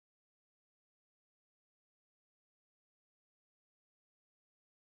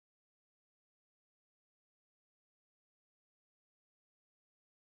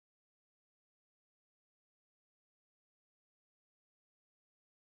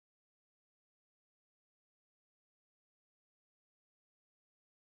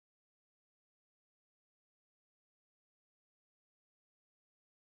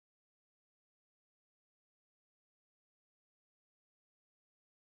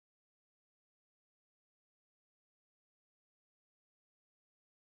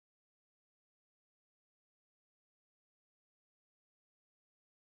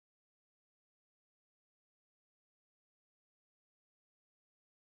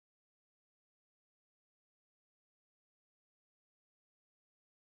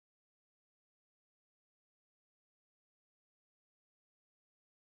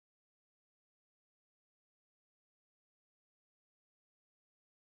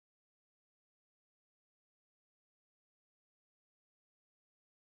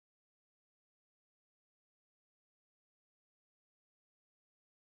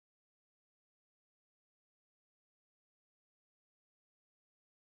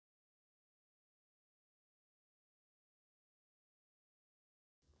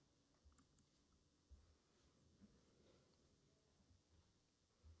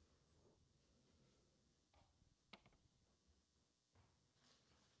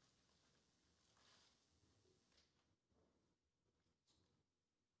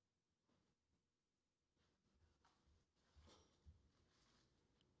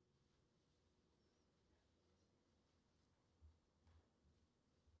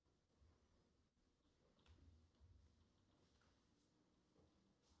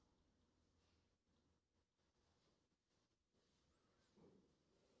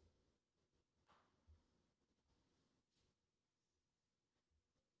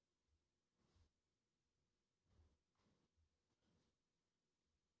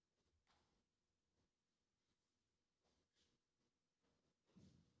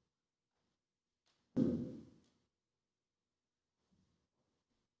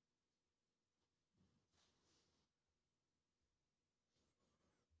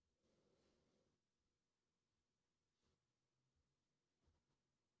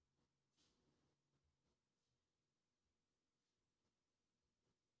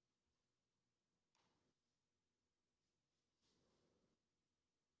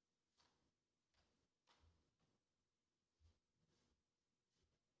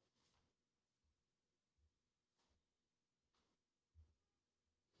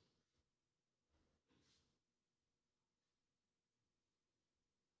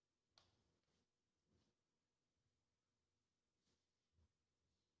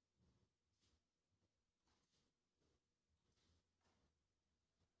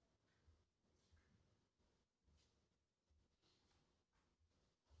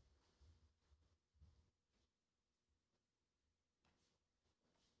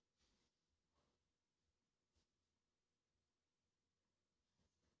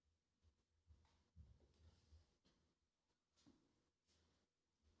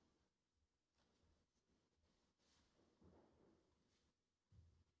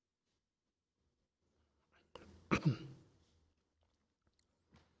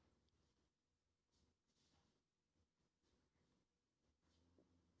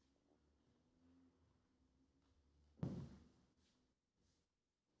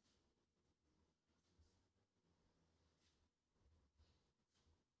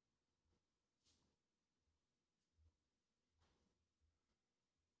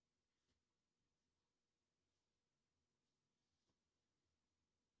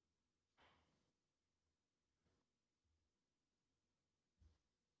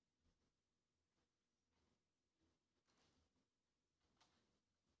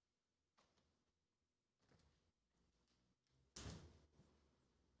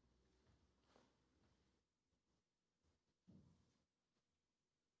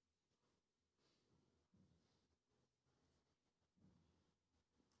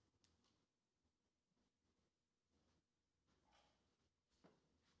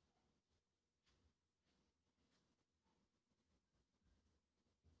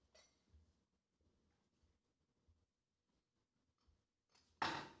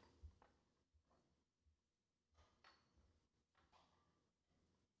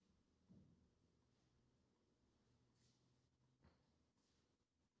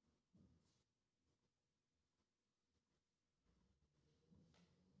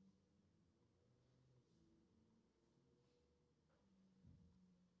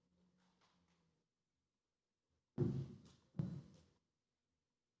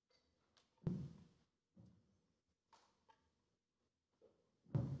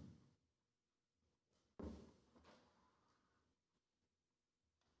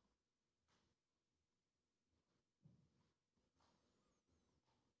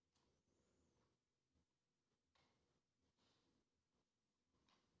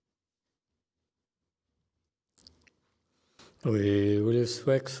We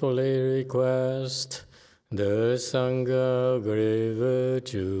respectfully request the Sangha great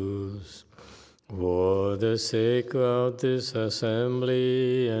virtues for the sake of this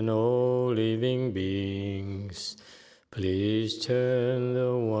assembly and all living beings. Please turn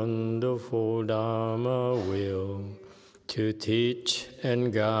the wonderful Dharma wheel to teach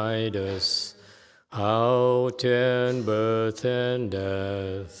and guide us how to end birth and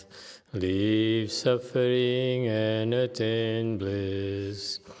death, leave suffering and attain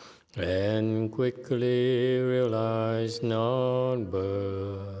bliss, and quickly realize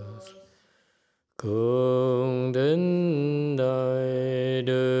non-birth. Cung đến đại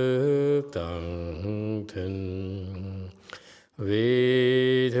đức tăng thịnh,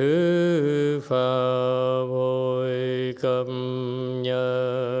 vì thứ pháp hội cấp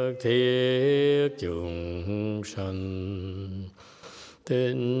nhất thiết chúng sanh.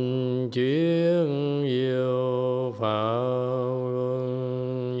 Tình chuyên yêu pháp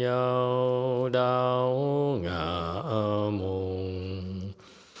luân nhau đạo ngã môn,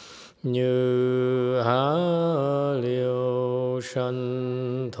 như há liêu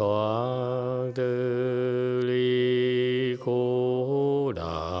sanh thoát từ ly khổ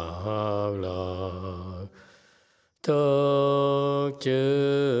đạc lạc, tất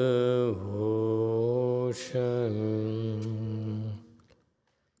chư vô sanh.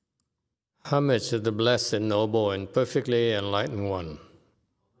 Homage to the Blessed, Noble, and Perfectly Enlightened One.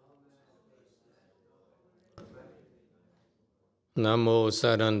 Nam mô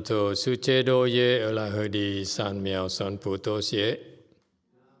Saranto Suchedo Ye Alahadi San Miao San Putos Ye.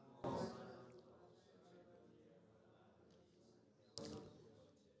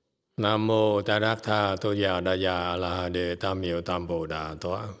 Nam mô Tarakta Toya Daya Alahade Tamyo Tambo Da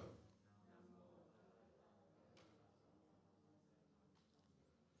Toa.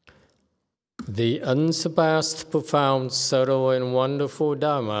 The unsurpassed, profound, subtle, and wonderful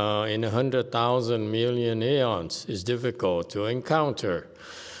Dharma in 100,000 million aeons is difficult to encounter.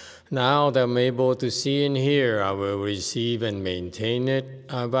 Now that I'm able to see and hear, I will receive and maintain it.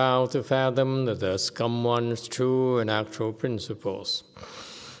 I vow to fathom the thus come one's true and actual principles.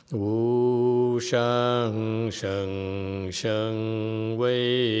 Wu shang sheng sheng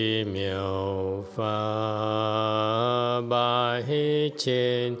wei miao fa bai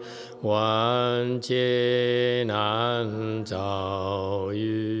qian wan jie nan zao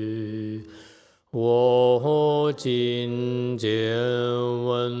yu, wo jin jian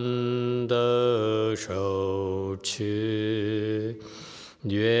wen de shou qi,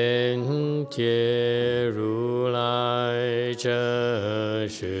 yuan jie ru lai zhe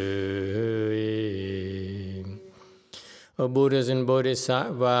shi yi. O Buddhas and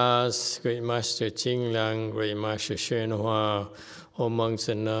Bodhisattvas, Great Master Ching Lang, Great Master YongHua, all monks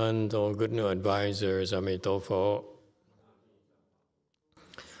and nuns, all good new advisors, Emitofuo.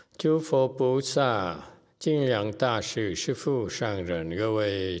 Chư Phật Bồ Sát, 敬仰大师、师父、上人、各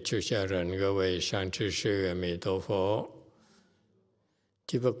位出家人、各位善知识、阿弥陀佛。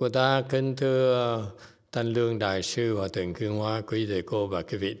Chư Phật Bồ Tát kính thưa Thanh Lương Đại sư Hòa thượng YongHua, quý thầy cô và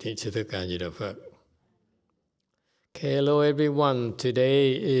quý vị thiện sư Thích Ca Di Đà Phật. Okay, hello everyone.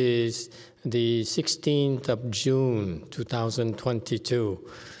 Today is the 16th of June 2022.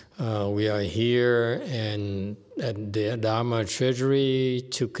 We are here and at the Dharma Treasury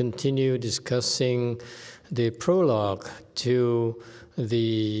to continue discussing the prologue to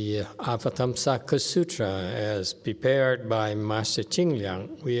the Avatamsaka Sutra as prepared by Master Ching Liang.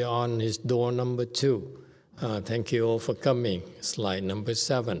 We are on his door number 2. Thank you all for coming. Slide number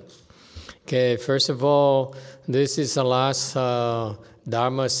 7. Okay, first of all, this is the last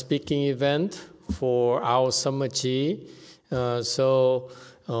Dharma speaking event for our Samachi.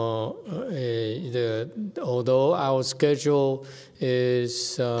 Although our schedule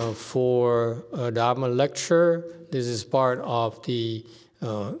is for a Dharma lecture, this is part of the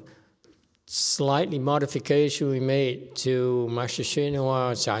slightly modification we made to Master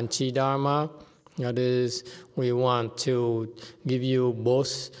YongHua Chanchi Dharma. That is, we want to give you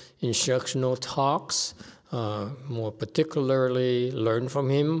both instructional talks, more particularly learn from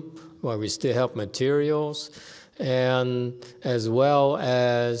him while we still have materials, and as well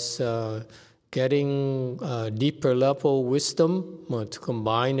as getting deeper level wisdom to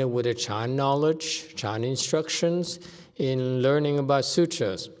combine it with the Chan knowledge, Chan instructions in learning about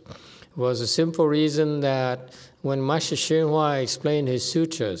sutras. It was a simple reason that when Master YongHua explained his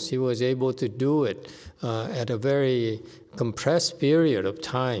sutras, he was able to do it at a very compressed period of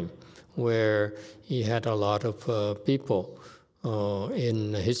time where he had a lot of people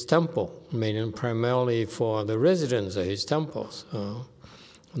in his temple, meaning primarily for the residents of his temples,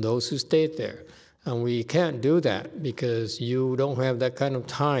 those who stayed there. And we can't do that because you don't have that kind of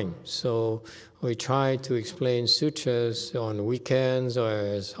time. So we try to explain sutras on weekends or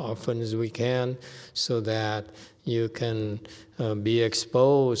as often as we can so that you can be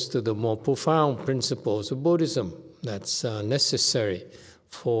exposed to the more profound principles of Buddhism that's necessary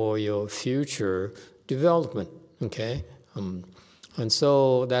for your future development, okay? And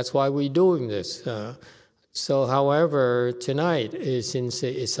so that's why we're doing this. However, tonight, since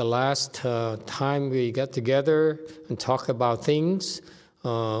it's the last time we get together and talk about things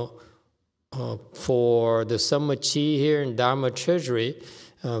for the Samachi here in Dharma Treasury,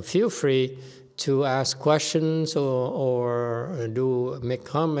 feel free to ask questions or make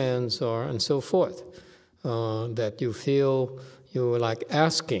comments and so forth that you feel you like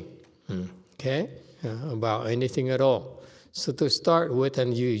asking, okay, about anything at all. So to start with,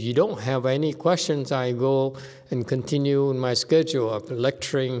 and you don't have any questions, I go and continue in my schedule of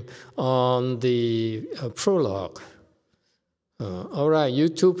lecturing on the prologue. All right,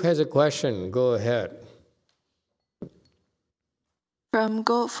 YouTube has a question. Go ahead. From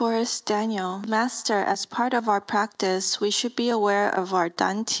Gold Forest Daniel, Master, as part of our practice, we should be aware of our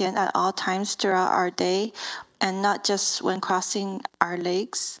dantian at all times throughout our day and not just when crossing our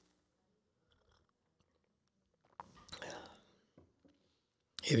legs.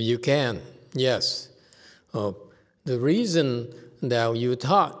 If you can, yes. The reason that you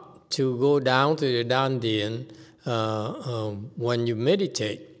taught to go down to the dantian when you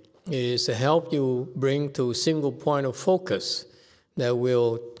meditate is to help you bring to a single point of focus that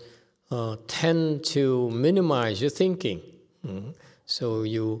will tend to minimize your thinking. So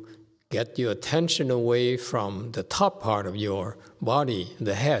you get your attention away from the top part of your body,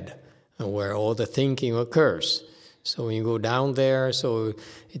 the head, where all the thinking occurs. So when you go down there, so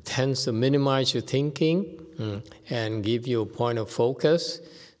it tends to minimize your thinking and give you a point of focus.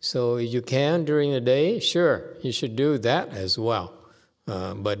 So if you can during the day, sure, you should do that as well.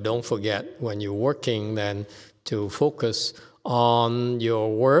 But don't forget when you're working then to focus on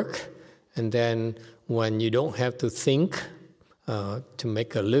your work, and then when you don't have to think to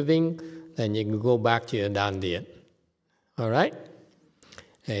make a living, then you can go back to your dantian. All right?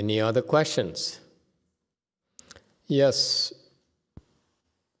 Any other questions? Yes.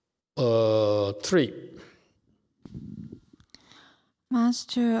 3.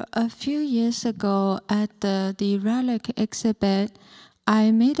 Master, a few years ago at the relic exhibit,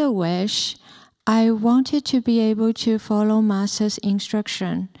 I made a wish. I wanted to be able to follow Master's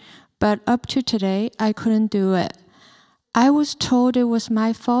instruction, but up to today, I couldn't do it. I was told it was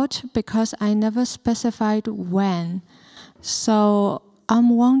my fault because I never specified when. So I'm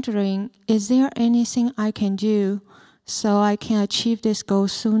wondering, is there anything I can do so I can achieve this goal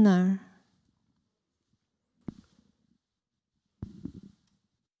sooner?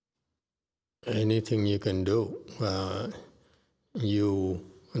 Anything you can do. You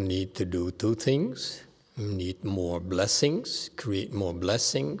need to do 2 things. You need more blessings, create more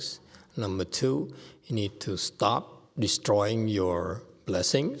blessings. Number 2, you need to stop destroying your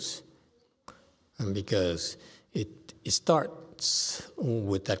blessings. And because it starts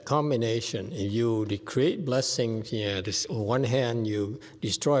with that combination. If you create blessings, on one hand you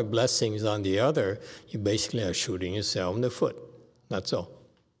destroy blessings, on the other, you basically are shooting yourself in the foot. That's all.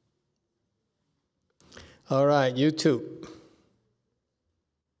 All right, you too.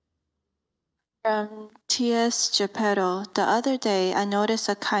 From T.S. Geppetto, the other day I noticed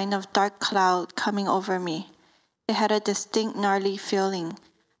a kind of dark cloud coming over me. It had a distinct gnarly feeling.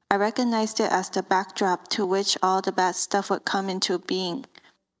 I recognized it as the backdrop to which all the bad stuff would come into being.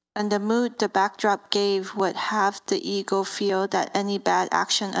 And the mood the backdrop gave would have the ego feel that any bad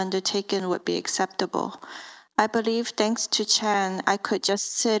action undertaken would be acceptable. I believe, thanks to Chan, I could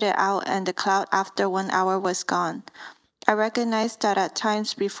just sit it out and the cloud after 1 hour was gone. I recognized that at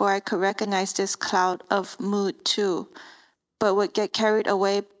times before I could recognize this cloud of mood too, but would get carried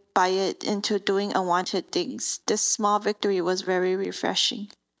away by it into doing unwanted things. This small victory was very refreshing.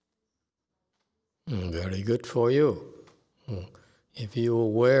 Very good for you. If you're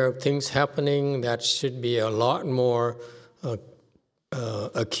aware of things happening, that should be a lot more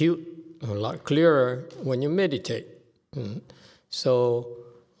acute, a lot clearer when you meditate. So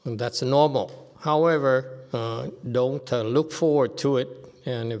that's normal. However, don't look forward to it.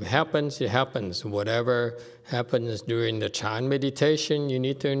 And if it happens, it happens. Whatever happens during the Chan meditation, you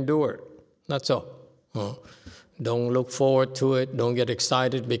need to endure it. That's all. Don't look forward to it. Don't get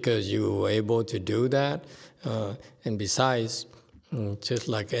excited because you were able to do that. And besides, just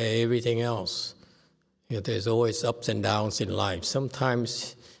like everything else, there's always ups and downs in life.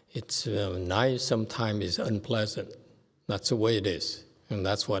 Sometimes it's nice, sometimes it's unpleasant. That's the way it is. And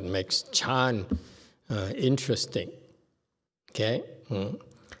that's what makes Chan interesting. Okay?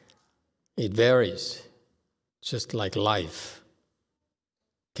 It varies, just like life.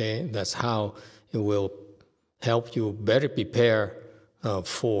 Okay? That's how it will help you better prepare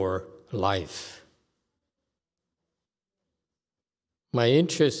for life. My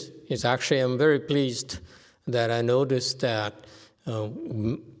interest is actually, I'm very pleased that I noticed that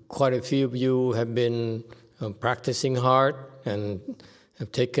quite a few of you have been practicing hard and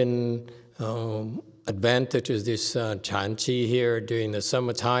have taken advantage of this Chanchi here during the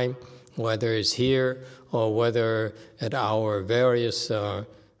summertime, whether it's here or whether at our various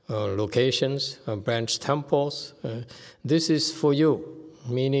locations, branch temples. This is for you,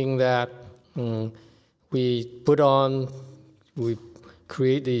 meaning that we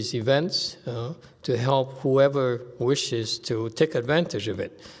create these events to help whoever wishes to take advantage of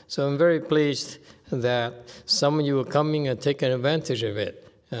it. So I'm very pleased that some of you are coming and taking advantage of it.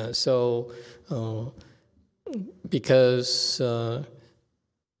 Because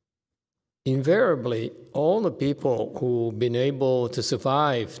invariably, all the people who've been able to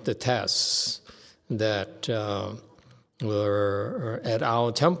survive the tests that were at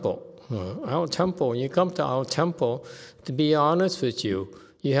our temple, when you come to our temple, to be honest with you,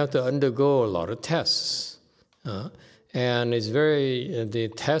 you have to undergo a lot of tests. And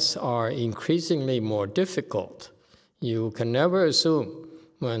the tests are increasingly more difficult. You can never assume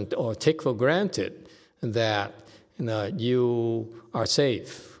or take for granted that you are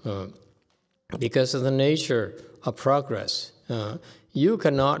safe because of the nature of progress. You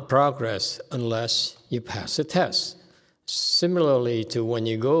cannot progress unless you pass a test. Similarly to when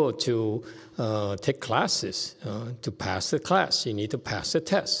you go to take classes, to pass the class, you need to pass the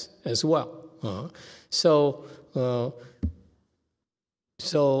test as well.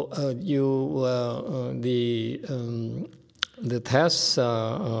 The tests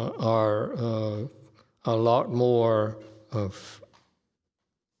are a lot more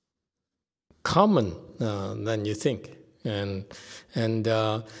common than you think.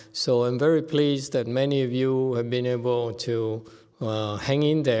 So I'm very pleased that many of you have been able to hang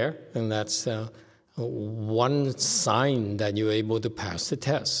in there, and that's one sign that you're able to pass the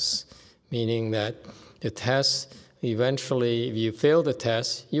tests, meaning that the test, eventually, if you fail the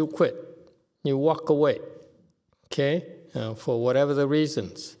test, you quit. You walk away, okay, for whatever the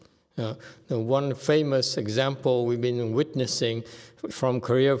reasons. The one famous example we've been witnessing from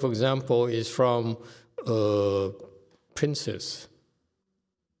Korea, for example, is from princess.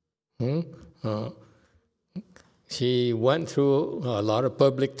 She went through a lot of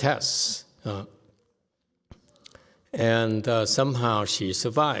public tests, and somehow she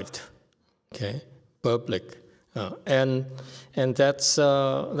survived. Okay, public, and that's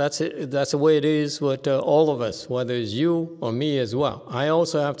the way it is with all of us, whether it's you or me as well. I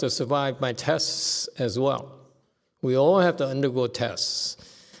also have to survive my tests as well. We all have to undergo tests.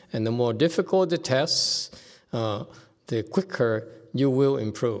 And the more difficult the tests, the quicker you will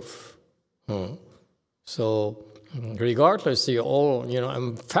improve. So regardless, you're all,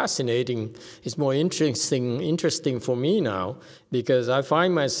 I'm fascinating. It's more interesting for me now, because I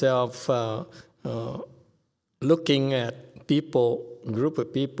find myself looking at group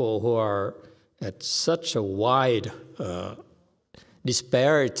of people who are at such a wide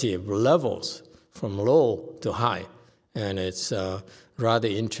disparity of levels from low to high. And it's rather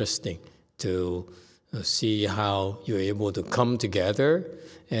interesting to see how you're able to come together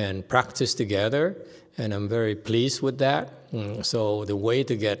and practice together. And I'm very pleased with that. So the way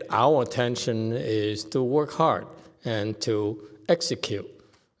to get our attention is to work hard and to execute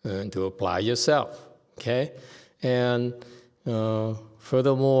and to apply yourself, okay? And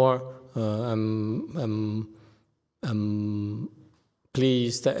furthermore, I'm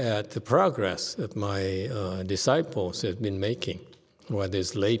pleased at the progress that my disciples have been making, whether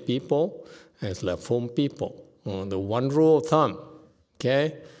it's lay people, as reform people. The one rule of thumb,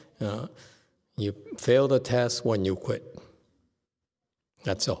 okay? You fail the test when you quit.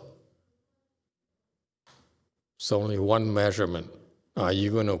 That's all. It's only one measurement. Are you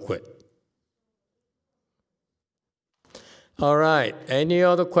going to quit? All right. Any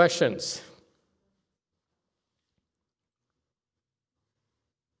other questions?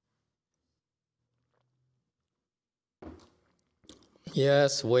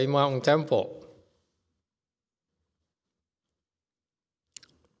 Yes, Way Mountain Temple.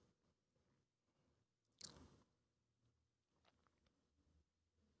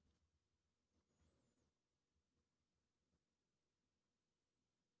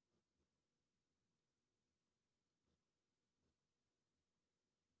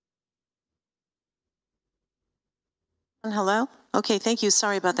 Hello? Okay, thank you.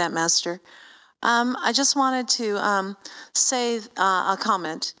 Sorry about that, Master. I just wanted to say a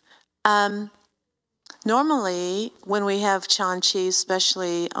comment. Normally, when we have Chanchi,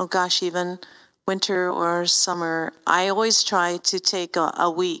 especially, even winter or summer, I always try to take a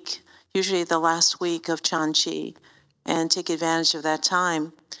week, usually the last week of Chanchi, and take advantage of that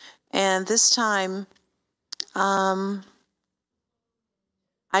time. And this time,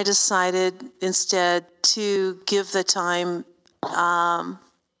 I decided instead to give the time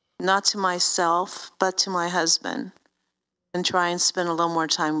not to myself, but to my husband, and try and spend a little more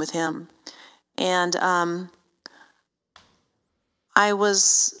time with him. And I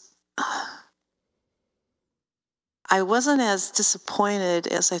wasn't as disappointed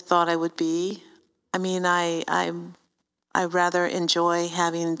as I thought I would be. I mean, I rather enjoy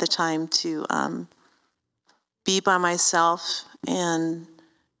having the time to be by myself and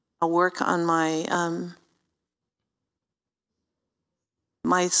work on my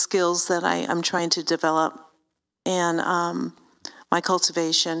my skills that I'm trying to develop, and my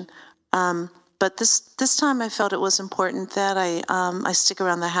cultivation. But this time I felt it was important that I stick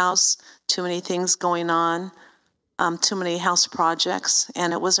around the house. Too many things going on, too many house projects,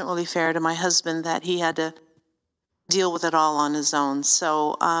 and it wasn't really fair to my husband that he had to deal with it all on his own.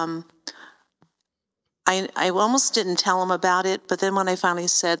 So I almost didn't tell him about it, but then when I finally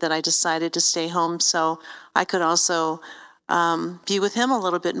said that I decided to stay home so I could also be with him a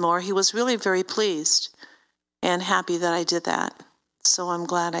little bit more, he was really very pleased and happy that I did that. So I'm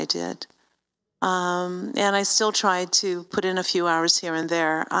glad I did. And I still tried to put in a few hours here and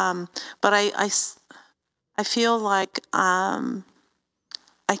there. But I feel like, I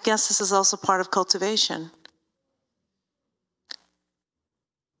guess this is also part of cultivation.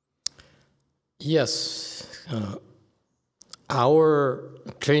 Yes. Our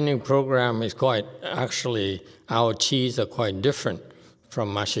training program is our chis are quite different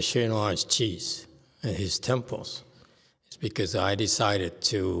from Master Hsuan chis and his temples. It's because I decided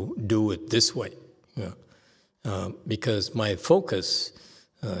to do it this way. Because my focus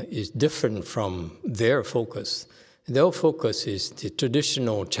is different from their focus. Their focus is the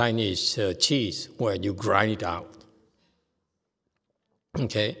traditional Chinese chis, where you grind it out.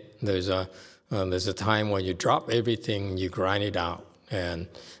 Okay? There's a time when you drop everything, you grind it out, and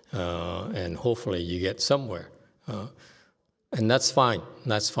hopefully you get somewhere. And that's fine.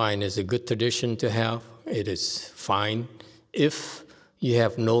 That's fine. It's a good tradition to have. It is fine if you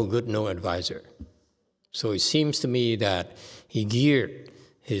have no advisor. So it seems to me that he geared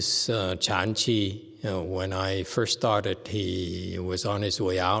his Chanchi. When I first started, he was on his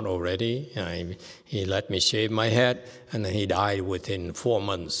way out already. He let me shave my head, and then he died within 4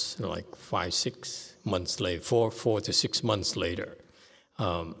 months, like 5-6 months later, 4 to 6 months later.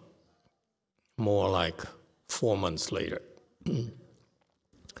 More like 4 months later.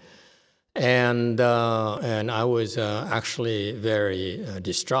 And I was actually very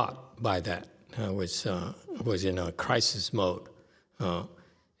distraught by that. I was in a crisis mode.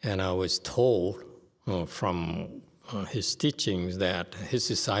 And I was told from his teachings that his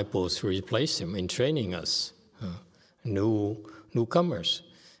disciples replaced him in training us, newcomers.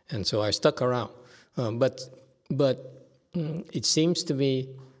 And so I stuck around. But it seems to me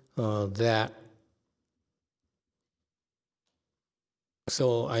that,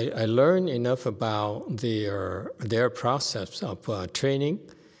 so I learned enough about their process of training,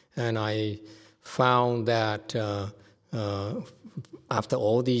 and I found that after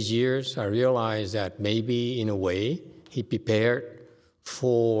all these years, I realized that maybe in a way he prepared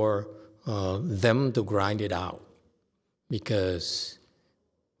for them to grind it out, because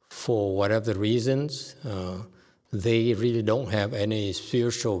for whatever reasons, they really don't have any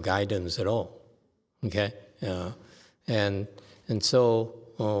spiritual guidance at all. Okay, and so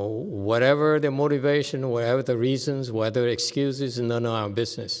whatever the motivation, whatever the reasons, whatever excuses, none of our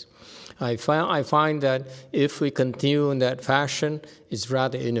business. I find that if we continue in that fashion, it's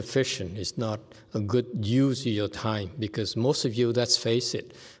rather inefficient. It's not a good use of your time, because most of you, let's face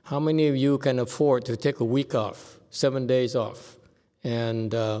it, how many of you can afford to take a week off, 7 days off,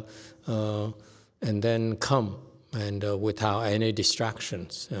 and then come and without any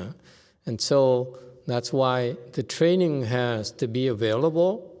distractions? And so that's why the training has to be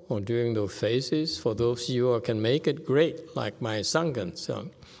available during those phases. For those of you who can make it, great, like my Sanghans,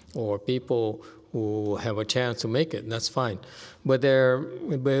 or people who have a chance to make it, that's fine. But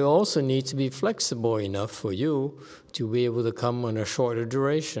it also needs to be flexible enough for you to be able to come on a shorter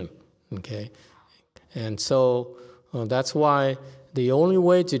duration, okay? And so that's why the only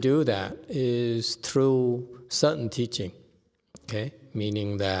way to do that is through sudden teaching, okay?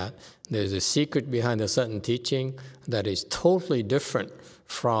 Meaning that there's a secret behind the sudden teaching that is totally different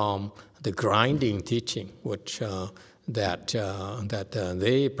from the grinding teaching, which that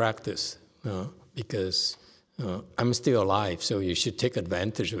they practice, because I'm still alive, so you should take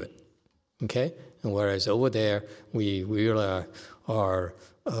advantage of it, okay? And whereas over there, we really are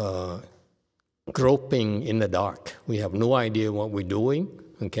groping in the dark. We have no idea what we're doing,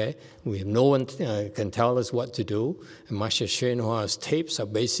 okay? We have no one can tell us what to do. And Master YongHua's tapes are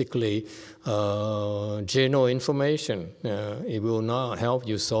basically general information. It will not help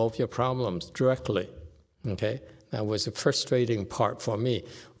you solve your problems directly, okay? That was a frustrating part for me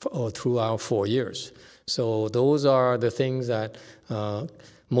throughout 4 years. So those are the things that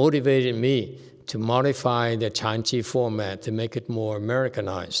motivated me to modify the Chanchi format to make it more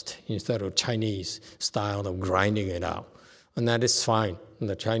Americanized instead of Chinese style of grinding it out. And that is fine. And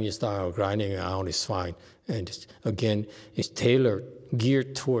the Chinese style of grinding it out is fine. And again, it's tailored,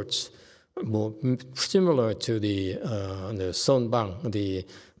 geared towards, more similar to the Sonbang, the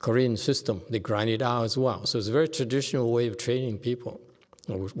Korean system. They grind it out as well. So it's a very traditional way of training people,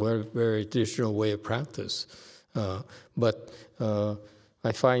 a very, very traditional way of practice. But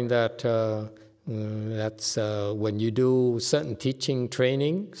I find that that's when you do certain teaching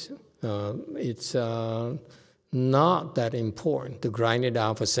trainings, it's not that important to grind it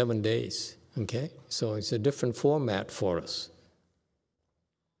out for 7 days, okay? So it's a different format for us.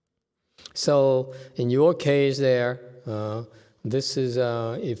 So in your case there, this is,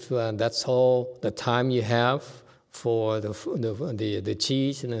 if that's all the time you have for the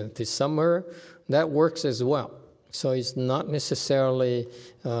cheese in the summer, that works as well. So it's not necessarily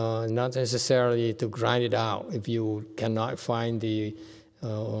to grind it out. If you cannot find the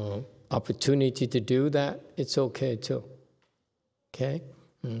opportunity to do that, it's okay too. Okay,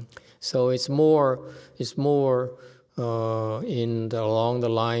 so it's more along the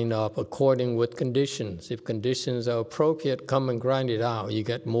line of according with conditions. If conditions are appropriate, come and grind it out. You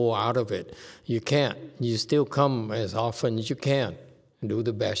get more out of it. You can't. You still come as often as you can. Do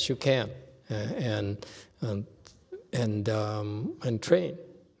the best you can, and train.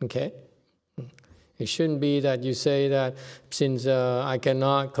 Okay. It shouldn't be that you say that since I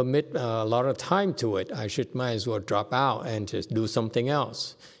cannot commit a lot of time to it, I might as well drop out and just do something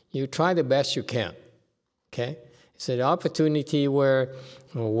else. You try the best you can. Okay. It's an opportunity where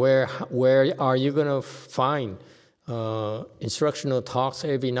are you going to find instructional talks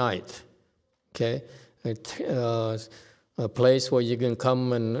every night? Okay, a place where you can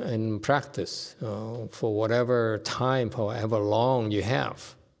come and practice for whatever time, however long you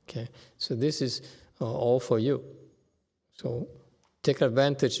have. Okay, so this is all for you. So take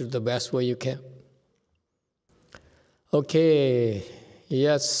advantage of the best way you can. Okay,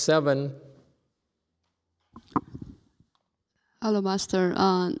 yes, 7. Hello, Master.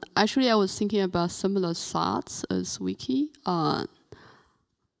 Actually, I was thinking about similar thoughts as Wiki.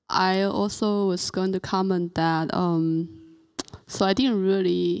 I also was going to comment that, so I didn't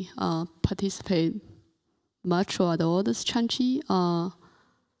really participate much or at all this Chanchi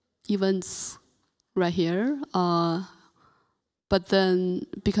events right here. But then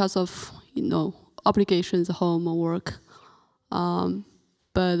because of, obligations, homework,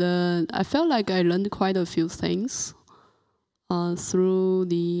 but I felt like I learned quite a few things through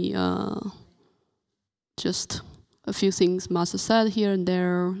the just a few things Master said here and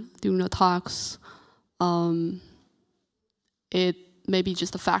there during the talks. It maybe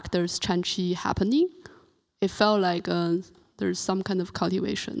just the fact there's Chanchi happening. It felt like there's some kind of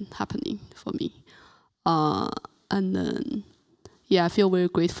cultivation happening for me. And then, I feel very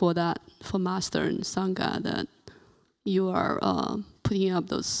grateful that for Master and Sangha that you are putting up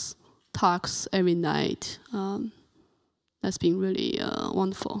those talks every night. That's been really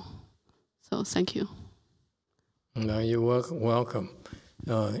wonderful. So thank you. No, you're welcome.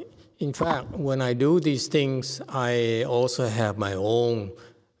 In fact, when I do these things, I also have my own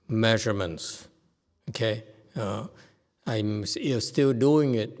measurements. Okay, I'm still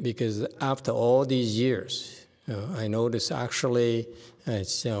doing it because after all these years, I notice actually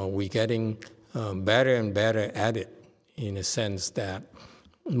we're getting better and better at it. In a sense that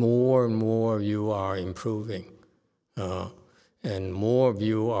more and more you are improving, and more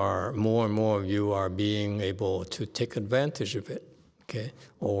and more of you are being able to take advantage of it. Okay,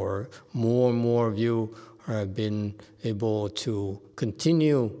 or more and more of you have been able to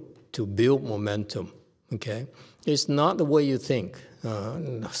continue to build momentum. Okay, it's not the way you think.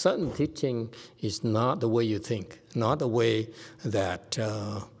 Certain teaching is not the way you think, not the way that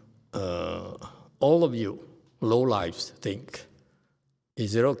all of you low-lives think.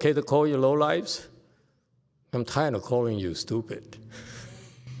 Is it okay to call you low-lives? I'm tired of calling you stupid.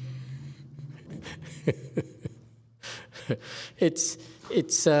 It's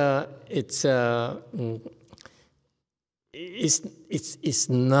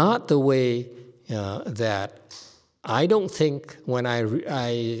not the way that I don't think when I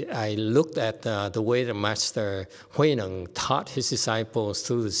looked at the way the Master Huineng taught his disciples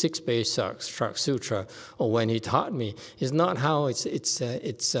through the 6-page Sutra, or when he taught me, it's not how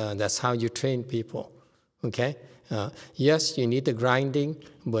that's how you train people. Okay, yes, you need the grinding,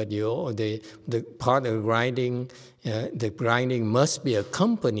 but the part of the grinding must be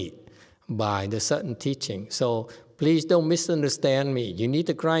accompanied by the certain teaching. So please don't misunderstand me. You need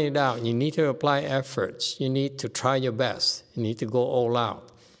to grind it out. You need to apply efforts. You need to try your best. You need to go all out.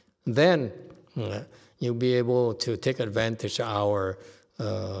 Then you'll be able to take advantage of our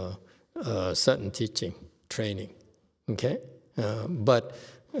certain teaching, training. Okay? But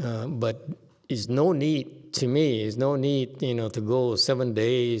it's no need, to me, it's no need, to go 7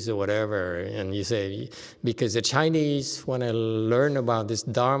 days or whatever. And you say, because the Chinese, when I learn about this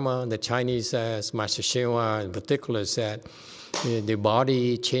Dharma, the Chinese, as Master YongHua in particular said, the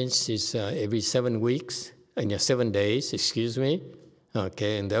body changes every 7 weeks, 7 days, excuse me.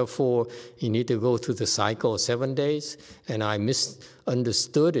 Okay, and therefore you need to go through the cycle of 7 days. And I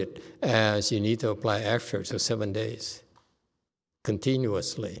misunderstood it as you need to apply effort for 7 days,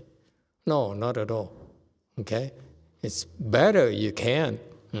 continuously. No, not at all. Okay? It's better you can,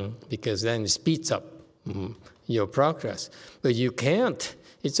 because then it speeds up your progress. But you can't,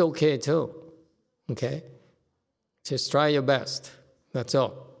 it's okay too. Okay? Just try your best. That's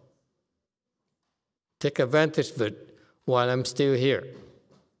all. Take advantage of it while I'm still here.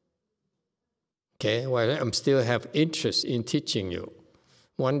 Okay? While I'm still have interest in teaching you.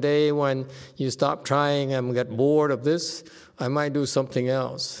 One day when you stop trying and get bored of this, I might do something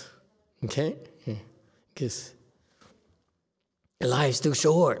else. Okay? Because life's too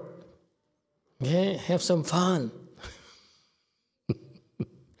short. Okay? Have some fun.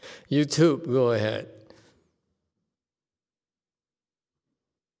 YouTube, go ahead.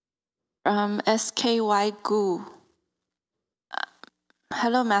 SKY Gu.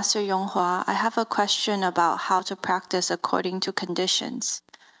 Hello, Master YongHua. I have a question about how to practice according to conditions.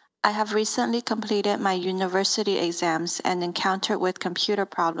 I have recently completed my university exams and encountered with computer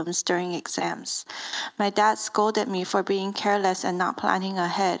problems during exams. My dad scolded me for being careless and not planning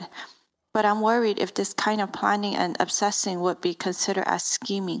ahead, but I'm worried if this kind of planning and obsessing would be considered as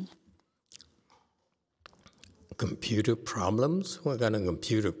scheming. Computer problems? What kind of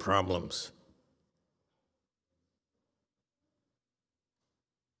computer problems?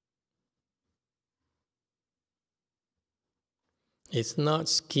 It's not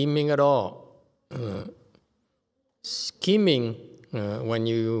scheming at all. Scheming, when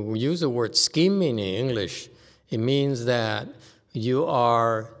you use the word scheming in English, it means that you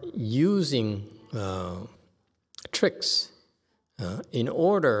are using tricks in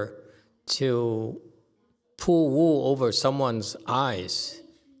order to pull wool over someone's eyes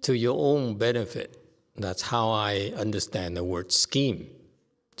to your own benefit. That's how I understand the word scheme.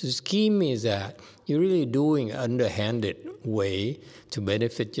 The scheme is that you're really doing an underhanded way to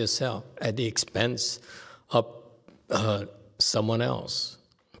benefit yourself at the expense of someone else.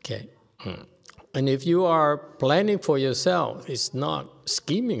 Okay. And if you are planning for yourself, it's not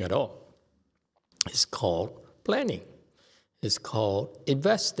scheming at all. It's called planning. It's called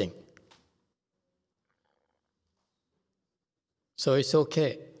investing. So it's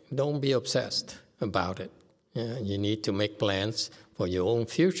okay. Don't be obsessed about it. You need to make plans for your own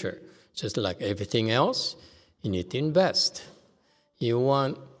future. Just like everything else, you need to invest. You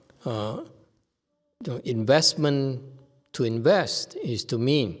want investment to invest is to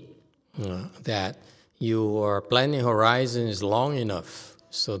mean that your planning horizon is long enough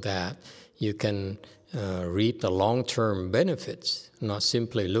so that you can reap the long-term benefits, not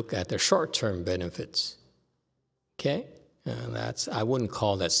simply look at the short-term benefits. Okay? I wouldn't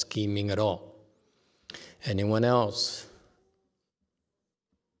call that scheming at all. Anyone else?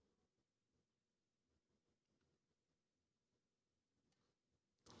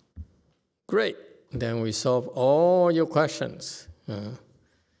 Great. Then we solve all your questions.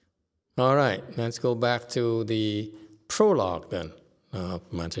 All right, let's go back to the prologue then.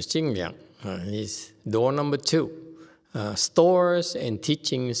 Is door number 2. Stores and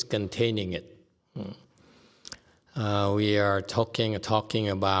teachings containing it. We are talking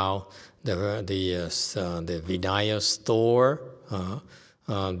about the Vinaya store.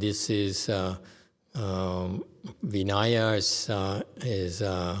 This is Vinaya is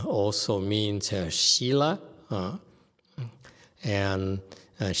also means Shila, and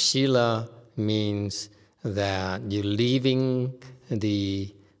Shila means that you're leaving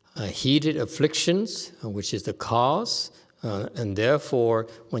the heated afflictions, which is the cause, and therefore,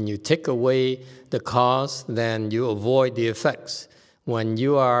 when you take away the cause, then you avoid the effects. When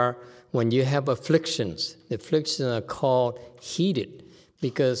you have afflictions, the afflictions are called heated,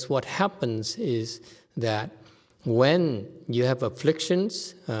 because what happens is that when you have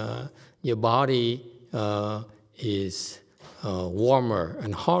afflictions, your body is warmer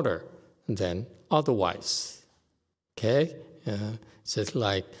and hotter than otherwise. Okay? Just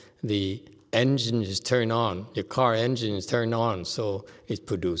like the engine is turned on, your car engine is turned on, so it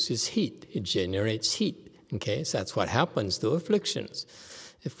produces heat, it generates heat. Okay? So that's what happens to afflictions.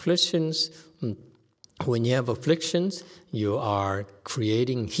 Afflictions, when you have afflictions, you are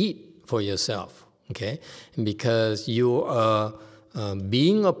creating heat for yourself. Okay? And because you are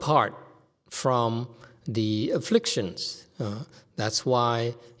being apart from the afflictions. That's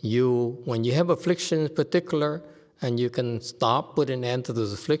why when you have afflictions in particular, and you can stop, put an end to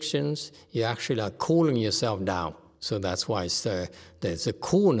those afflictions, you actually are cooling yourself down. So that's why there's a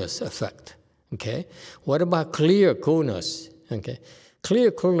coolness effect. Okay? What about clear coolness? Okay?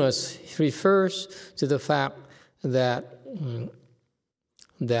 Clear coolness refers to the fact that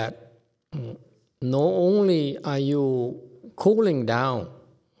not only are you cooling down,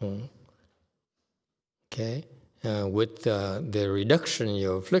 okay, with the reduction in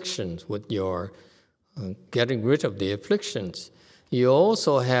your afflictions, with your getting rid of the afflictions, you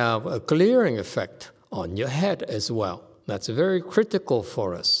also have a clearing effect on your head as well. That's very critical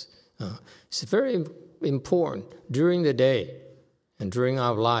for us. It's very important during the day and during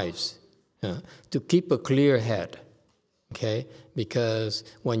our lives to keep a clear head. Okay? Because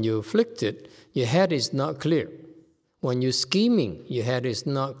when you're afflicted, your head is not clear. When you're scheming, your head is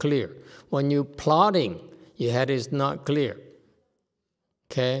not clear. When you're plotting, your head is not clear.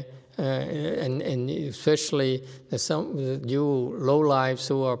 Okay? And especially some you low lives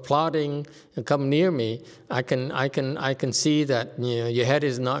who are plotting and come near me, I can see that your head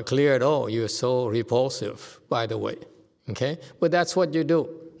is not clear at all. You're so repulsive, by the way. Okay? But that's what you do.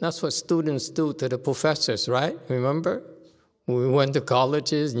 That's what students do to the professors, right? Remember? We went to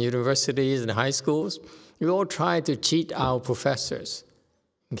colleges and universities and high schools. We all try to cheat our professors.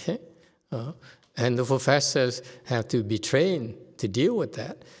 Okay? And the professors have to be trained to deal with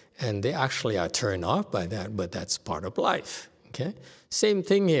that. And they actually are turned off by that, but that's part of life. Okay? Same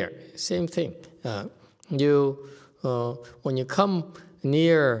thing here. Same thing. When you come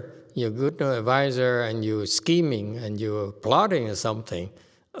near your good advisor and you're scheming and you're plotting or something,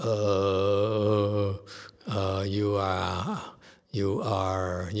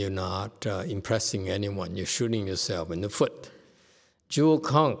 you're not impressing anyone. You're shooting yourself in the foot. Jewel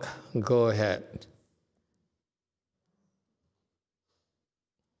Conk, go ahead.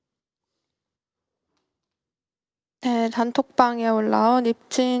 네, 단톡방에 올라온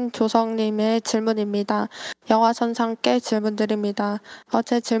입진 조성님의 질문입니다. 영화 선상께 질문드립니다.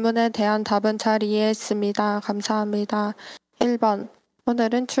 어제 질문에 대한 답은 잘 이해했습니다. 감사합니다. 1번.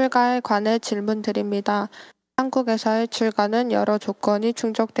 오늘은 출가에 관해 질문드립니다. 한국에서의 출가는 여러 조건이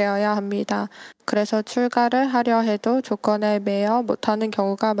충족되어야 합니다. 그래서 출가를 하려 해도 조건에 매여 못하는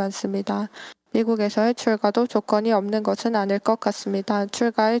경우가 많습니다. 미국에서의 출가도 조건이 없는 것은 아닐 것 같습니다.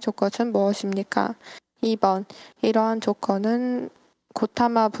 출가의 조건은 무엇입니까? 2번. 이러한 조건은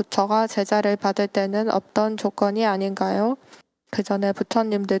고타마 부처가 제자를 받을 때는 없던 조건이 아닌가요? 그 전에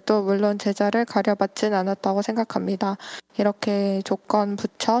부처님들도 물론 제자를 가려받진 않았다고 생각합니다. 이렇게 조건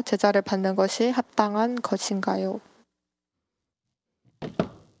붙여 제자를 받는 것이 합당한 것인가요?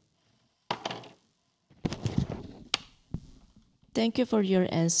 Thank you for your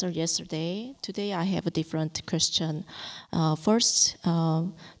answer yesterday. Today I have a different question. First,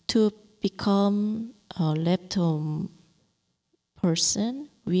 to become a left-home person,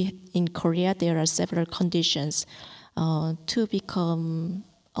 in Korea there are several conditions. To become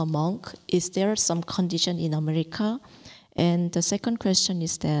a monk, is there some condition in America? And the second question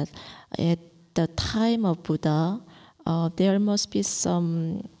is that at the time of Buddha, there must be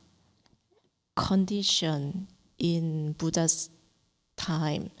some condition in Buddha's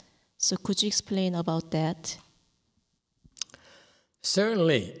time. So could you explain about that?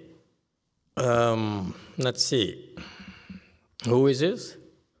 Certainly. Let's see. Who is this?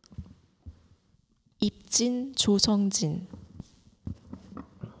 입진 조성진.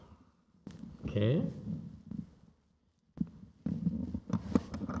 Okay.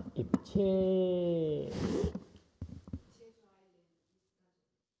 입체.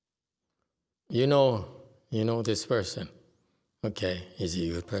 You know this person. Okay, is he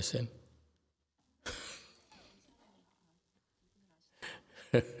a good person?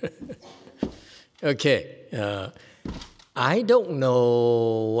 Okay. I don't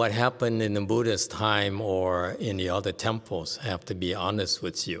know what happened in the Buddha's time or in the other temples, I have to be honest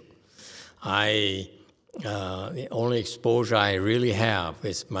with you. The only exposure I really have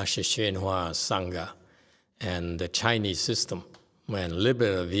is Master YongHua Sangha and the Chinese system and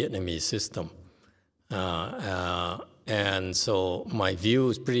liberal Vietnamese system. And so my view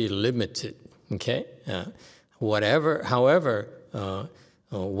is pretty limited, okay? However,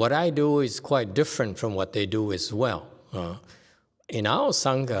 what I do is quite different from what they do as well. In our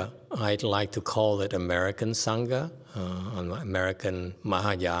Sangha, I'd like to call it American Sangha, American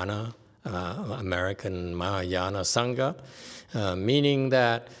Mahayana Sangha, meaning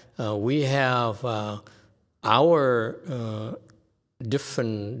that we have our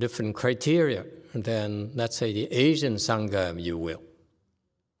different criteria than, let's say, the Asian Sangha, if you will.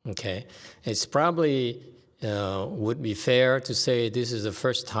 Okay, it's probably would be fair to say this is the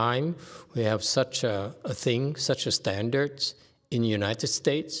first time we have such a thing, such a standards in the United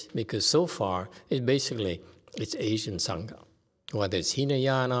States, because so far it's Asian Sangha, whether it's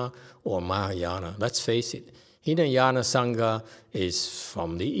Hinayana or Mahayana. Let's face it, Hinayana Sangha is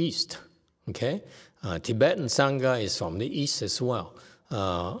from the East, okay? Tibetan Sangha is from the East as well.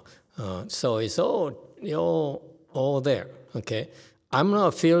 So it's all there, okay? I'm not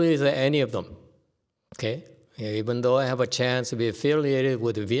affiliated with any of them, okay? Even though I have a chance to be affiliated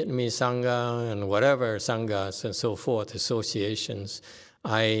with the Vietnamese Sangha and whatever Sanghas and so forth, associations,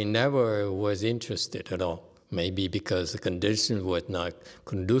 I never was interested at all. Maybe because the conditions were not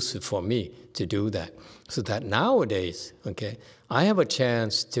conducive for me to do that. So that nowadays, okay, I have a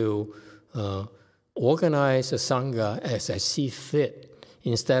chance to organize a Sangha as I see fit,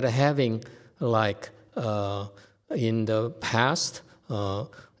 instead of having, like in the past,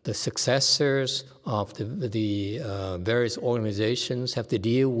 the successors of the various organizations have to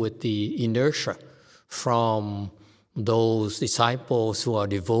deal with the inertia from those disciples who are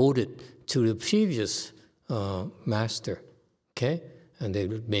devoted to the previous master, okay? And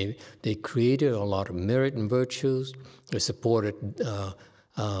they created a lot of merit and virtues. They supported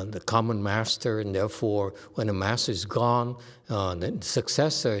the common master, and therefore, when the master is gone, the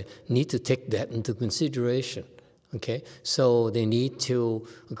successor need to take that into consideration. Okay, so they need to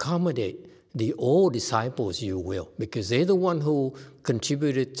accommodate the old disciples, you will, because they're the one who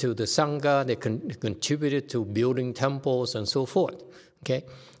contributed to the Sangha, they contributed to building temples and so forth. Okay,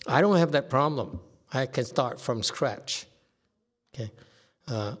 I don't have that problem. I can start from scratch. Okay,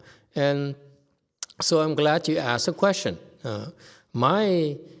 and so I'm glad you asked a question.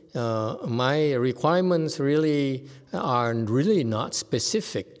 My requirements really are really not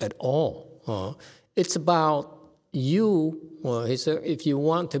specific at all. It's about you, if you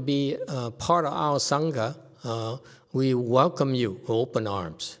want to be part of our Sangha, we welcome you with open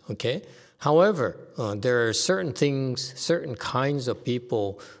arms, okay? However, there are certain things, certain kinds of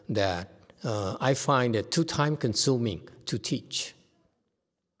people that I find it too time-consuming to teach.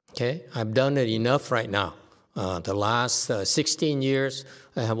 Okay, I've done it enough right now. The last 16 years,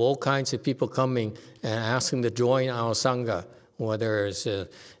 I have all kinds of people coming and asking to join our Sangha, whether it's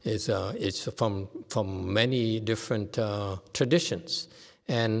from many different traditions.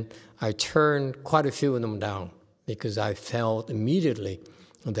 And I turned quite a few of them down because I felt immediately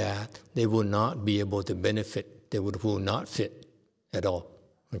that they will not be able to benefit. They will not fit at all,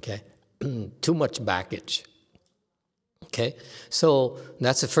 okay? Too much baggage, okay? So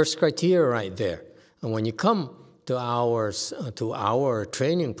that's the first criteria right there. And when you come to our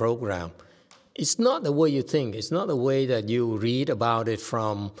training program, it's not the way you think. It's not the way that you read about it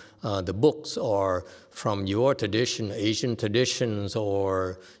from the books or from your tradition, Asian traditions,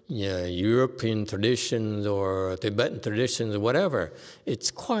 or European traditions, or Tibetan traditions, or whatever.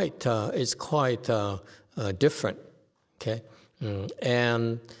 It's quite different. Okay,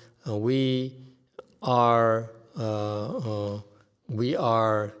 and we are.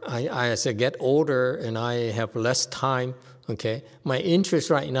 As I get older and I have less time. Okay, my interest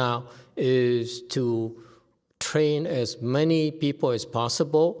right now is to train as many people as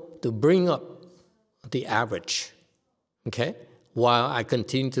possible to bring up the average, okay? While I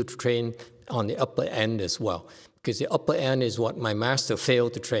continue to train on the upper end as well, because the upper end is what my master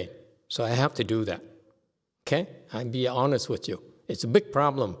failed to train. So I have to do that, okay? I'll be honest with you. It's a big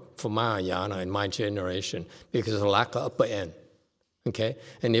problem for Mahayana in my generation because of the lack of upper end, okay?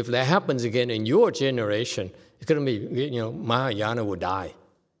 And if that happens again in your generation, it's going to be, Mahayana will die.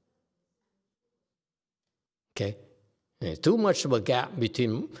 Okay, there's too much of a gap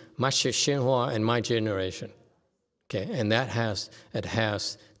between Master YongHua and my generation. Okay, and that has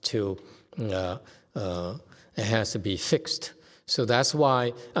to be fixed. So that's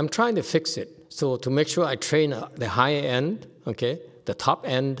why I'm trying to fix it. So to make sure I train the higher end, okay, the top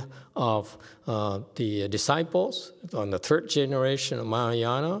end of the disciples on the third generation of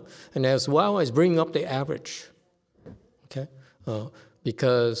Mahayana, and as well as bring up the average. Okay,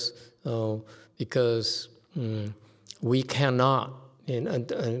 because we cannot, and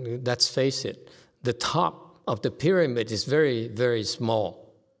let's face it, the top of the pyramid is very, very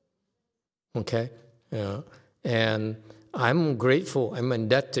small, okay? And I'm grateful, I'm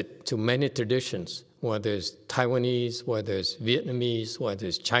indebted to many traditions, whether it's Taiwanese, whether it's Vietnamese, whether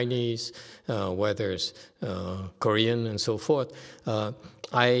it's Chinese, whether it's Korean and so forth,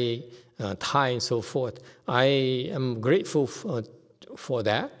 Thai and so forth. I am grateful for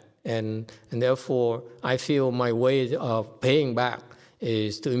that. And therefore, I feel my way of paying back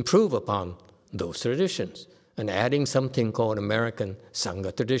is to improve upon those traditions and adding something called American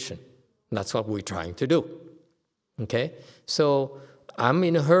Sangha tradition. That's what we're trying to do. Okay? So I'm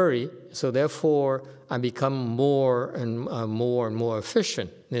in a hurry, so therefore I become more and more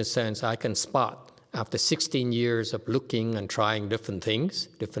efficient in the sense I can spot after 16 years of looking and trying different things,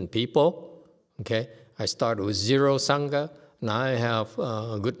 different people. Okay? I started with 0 Sangha. Now I have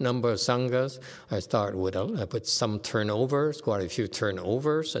a good number of sanghas. I start with some turnovers, quite a few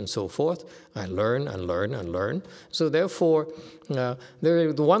turnovers, and so forth. I learn and learn and learn. So therefore, there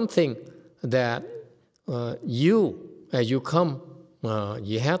is one thing that as you come,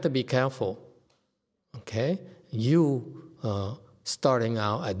 you have to be careful. Okay, you starting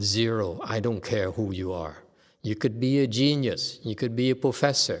out at 0. I don't care who you are. You could be a genius. You could be a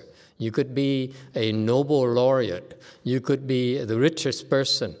professor. You could be a Nobel laureate. You could be the richest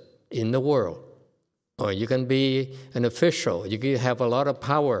person in the world. Or you can be an official. You can have a lot of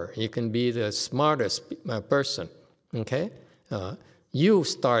power. You can be the smartest person. Okay? You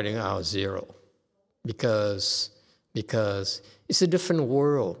starting out 0 because it's a different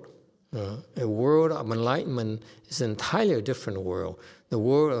world. A world of enlightenment is an entirely different world. The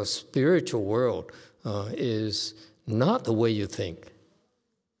world of spiritual world is not the way you think.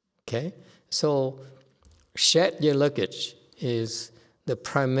 Okay, so shed your luggage is the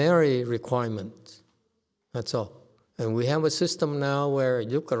primary requirement. That's all. And we have a system now where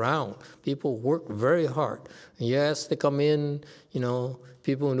you look around, people work very hard. Yes, they come in, new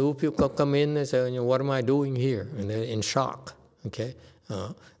people come in and say, what am I doing here? And they're in shock. Okay,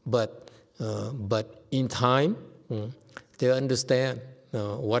 but in time, they understand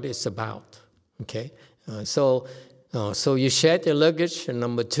what it's about. Okay, so you shed your luggage, and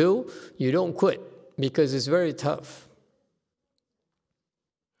number 2, you don't quit because it's very tough.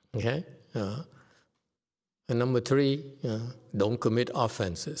 Okay? And number 3, don't commit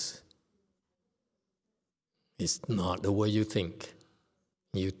offenses. It's not the way you think.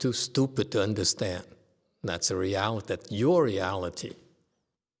 You're too stupid to understand. That's a reality. That's your reality.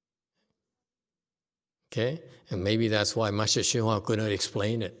 Okay? And maybe that's why Master Xinhua couldn't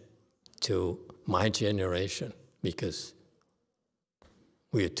explain it to my generation, because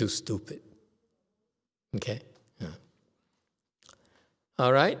we are too stupid. Okay? Yeah.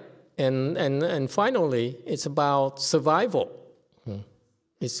 All right? And finally, it's about survival.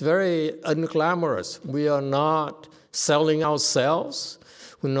 It's very unglamorous. We are not selling ourselves.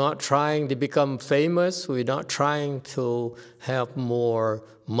 We're not trying to become famous. We're not trying to have more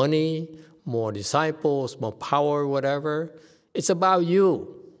money, more disciples, more power, whatever. It's about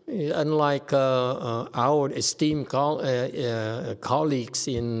you. Unlike our esteemed colleagues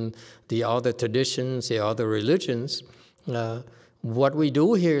in the other traditions, the other religions, what we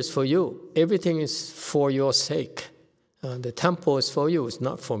do here is for you. Everything is for your sake. The temple is for you. It's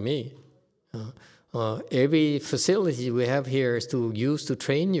not for me. Every facility we have here is to use to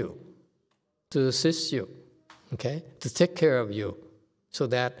train you, to assist you, okay, to take care of you, so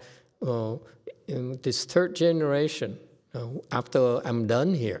that in this third generation, after I'm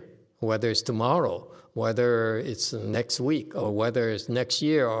done here, whether it's tomorrow, whether it's next week, or whether it's next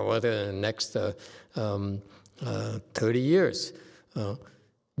year, or whether the next 30 years,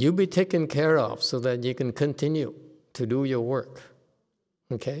 you'll be taken care of so that you can continue to do your work.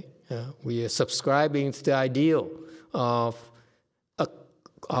 Okay? We are subscribing to the ideal of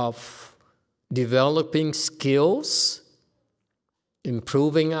developing skills,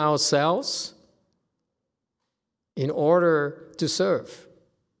 improving ourselves in order to serve.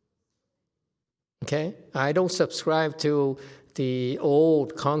 Okay? I don't subscribe to the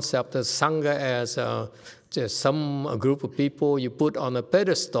old concept of Sangha as just some group of people you put on a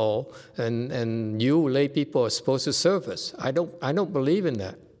pedestal and you lay people are supposed to serve us. I don't believe in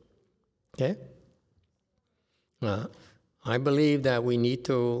that. Okay? I believe that we need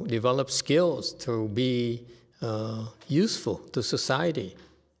to develop skills to be useful to society,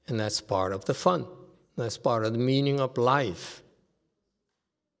 and that's part of the fun. That's part of the meaning of life.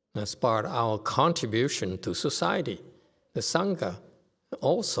 That's part of our contribution to society. The Sangha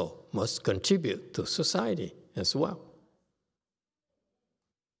also must contribute to society as well.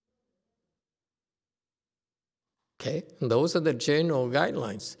 Okay? And those are the general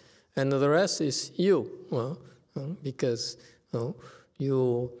guidelines. And the rest is you. Well, because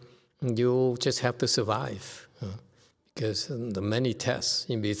you just have to survive. Because the many tests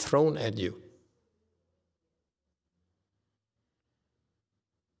will be thrown at you.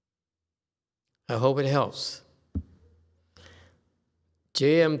 I hope it helps.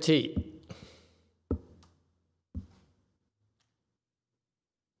 JMT.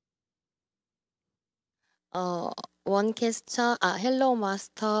 One question, hello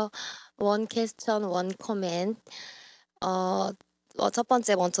master. One question, one comment. 첫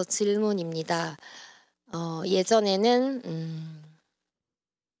번째 먼저 질문입니다. 예전에는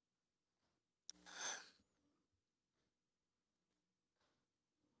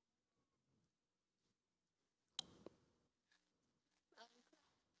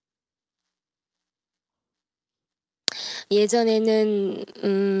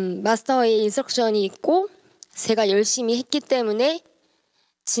마스터의 인스트럭션이 있고 제가 열심히 했기 때문에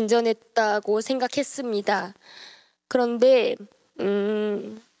진전했다고 생각했습니다. 그런데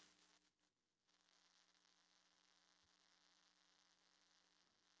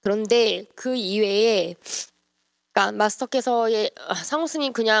그 이외에 그러니까 마스터께서의 상호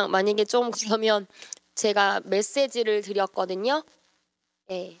스님 그냥 만약에 좀 그러면 제가 메시지를 드렸거든요.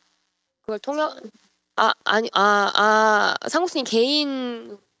 네. 그걸 통역 상호 스님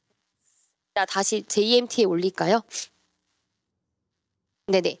개인 다시 JMT에 올릴까요?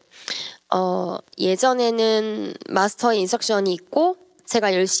 네네. 예전에는 마스터의 인스트럭션이 있고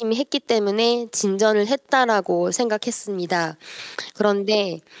제가 열심히 했기 때문에 진전을 했다라고 생각했습니다.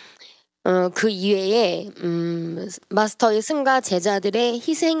 그런데 그 이외에 마스터의 승가 제자들의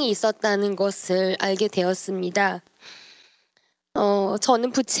희생이 있었다는 것을 알게 되었습니다.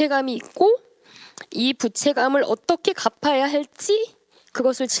 저는 부채감이 있고 이 부채감을 어떻게 갚아야 할지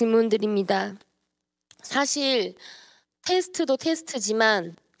그것을 질문드립니다. 사실 테스트도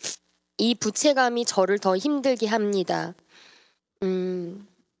테스트지만 이 부채감이 저를 더 힘들게 합니다.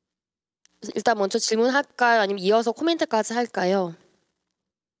 일단 먼저 질문할까요? 아니면 이어서 코멘트까지 할까요?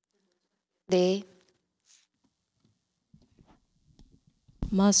 네.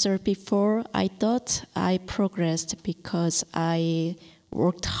 Master, before I thought I progressed because I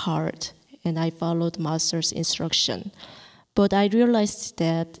worked hard and I followed Master's instruction. But I realized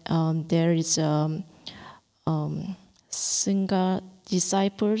that there is Sangha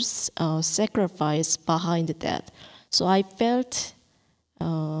disciples' sacrifice behind that. So I felt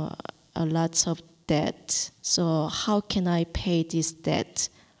a lot of debt. So how can I pay this debt?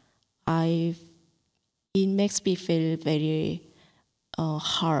 I it makes me feel very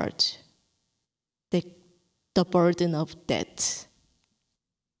hard, the burden of debt.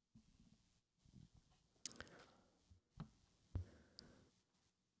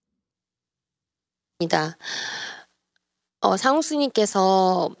 상욱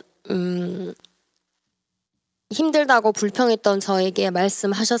스님께서 힘들다고 불평했던 저에게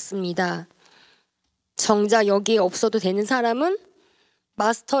말씀하셨습니다. 정작 여기에 없어도 되는 사람은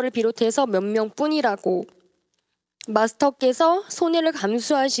마스터를 비롯해서 몇 명뿐이라고. 마스터께서 손해를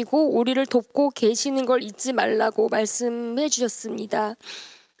감수하시고 우리를 돕고 계시는 걸 잊지 말라고 말씀해 주셨습니다.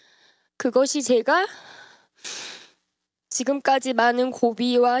 그것이 제가 지금까지 많은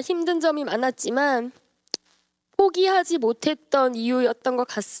고비와 힘든 점이 많았지만 포기하지 못했던 이유였던 것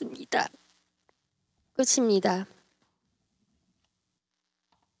같습니다. 끝입니다.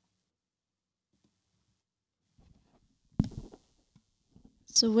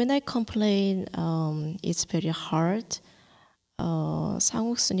 So when I complain, it's very hard.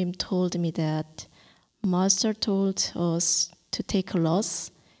 상욱 스님 told me that Master told us to take a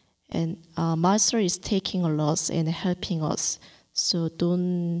loss, and Master is taking a loss and helping us. So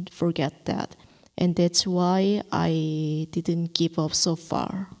don't forget that. And that's why I didn't give up so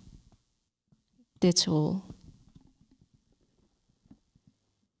far. That's all.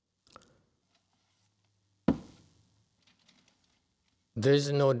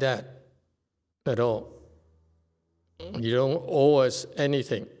 There's no debt at all. You don't owe us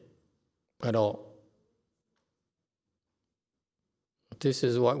anything at all. This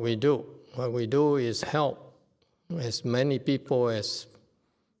is what we do. What we do is help as many people as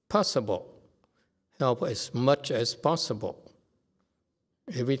possible. Help as much as possible.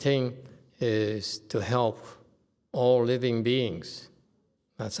 Everything is to help all living beings.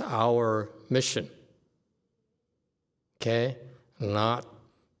 That's our mission. Okay? Not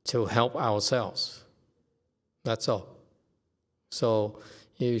to help ourselves. That's all. So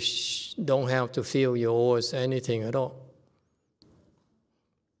you don't have to feel you owe us anything at all.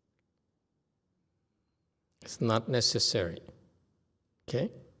 It's not necessary. Okay?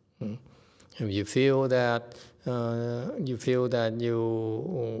 If you feel that you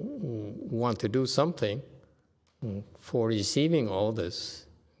want to do something for receiving all this,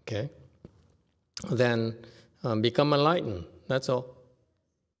 okay, then become enlightened. That's all.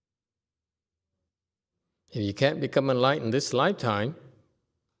 If you can't become enlightened this lifetime,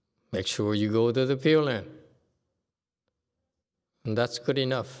 make sure you go to the Pure Land. And that's good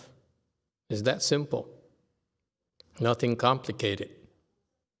enough. It's that simple. Nothing complicated.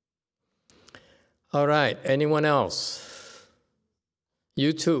 All right, anyone else?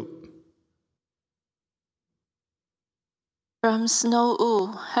 You too. From Snow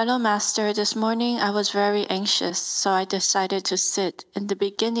U. Hello, Master. This morning I was very anxious, so I decided to sit. In the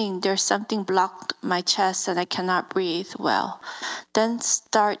beginning, there's something blocked my chest and I cannot breathe well. Then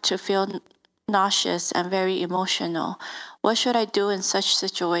start to feel nauseous and very emotional. What should I do in such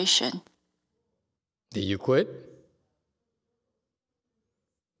situation? Did you quit?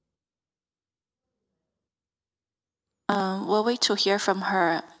 We'll wait to hear from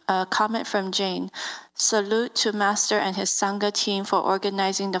her. A comment from Jane. Salute to Master and his Sangha team for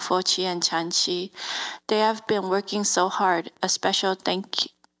organizing the Fochi and Chanchi. They have been working so hard. A special thanks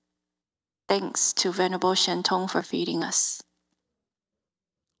to Venerable Shentong for feeding us.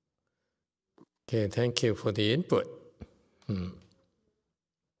 Okay, thank you for the input.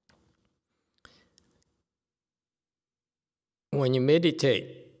 When you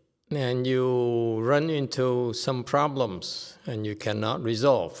meditate and you run into some problems and you cannot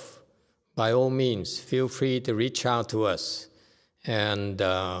resolve, by all means, feel free to reach out to us and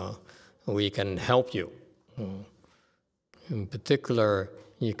we can help you. In particular,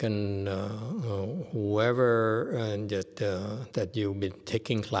 you can, whoever that you've been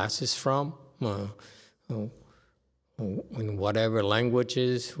taking classes from, in whatever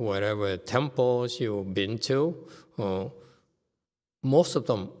languages, whatever temples you've been to, most of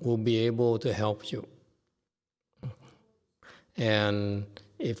them will be able to help you. And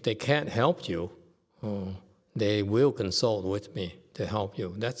if they can't help you, they will consult with me to help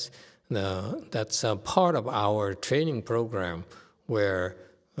you. That's a part of our training program where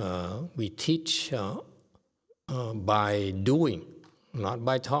we teach by doing, not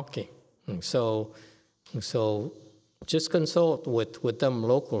by talking. And so just consult with them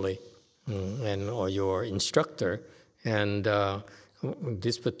locally or your instructor, and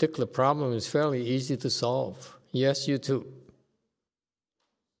this particular problem is fairly easy to solve. Yes, you too.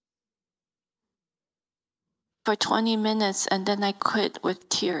 For 20 minutes, and then I quit with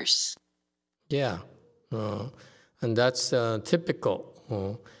tears. Yeah, and that's typical.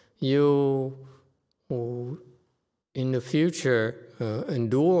 You in the future,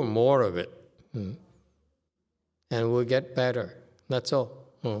 endure more of it, and we'll get better. That's all.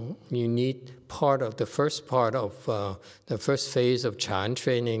 You need the first part of the first phase of Chan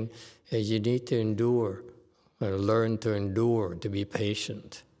training is you need to endure, or learn to endure, to be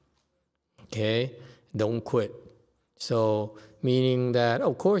patient. Okay? Don't quit. So, meaning that,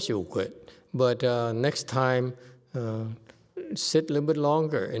 of course you'll quit, but next time, sit a little bit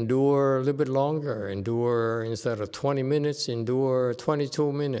longer, endure a little bit longer, endure instead of 20 minutes, endure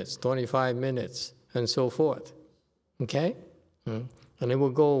 22 minutes, 25 minutes, and so forth. Okay? And it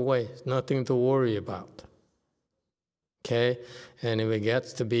will go away, nothing to worry about. Okay? And if it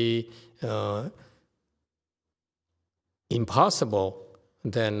gets to be impossible,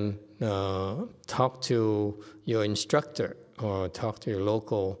 then talk to your instructor or talk to your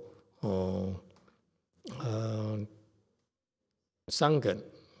local Sangha.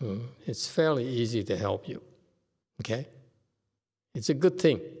 It's fairly easy to help you. Okay? It's a good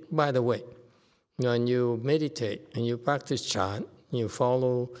thing, by the way. When you meditate and you practice chant, you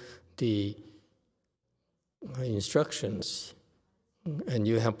follow the instructions, and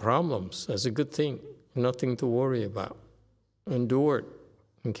you have problems, that's a good thing. Nothing to worry about. Endure it.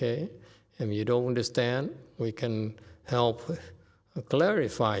 Okay? And if you don't understand, we can help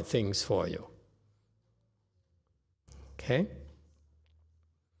clarify things for you. Okay?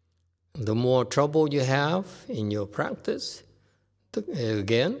 The more trouble you have in your practice,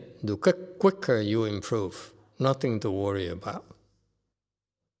 again, the quicker you improve. Nothing to worry about.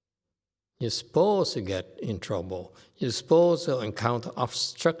 You're supposed to get in trouble. You're supposed to encounter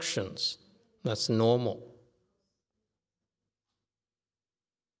obstructions. That's normal.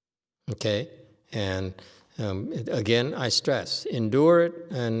 Okay? And again, I stress, endure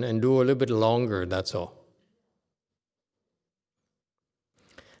it and endure a little bit longer, that's all.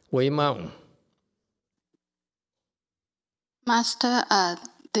 Wei Mao. Master,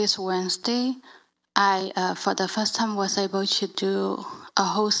 this Wednesday, I, for the first time, was able to do a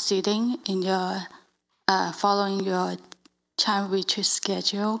whole sitting in your, following your Chan retreat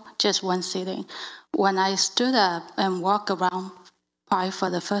schedule, just one sitting. When I stood up and walked around probably for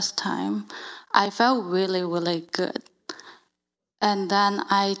the first time, I felt really, really good. And then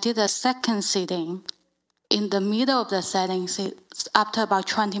I did a second sitting. In the middle of the setting, after about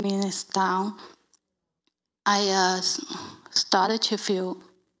 20 minutes down, I started to feel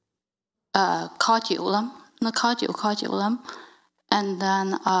cordulum, and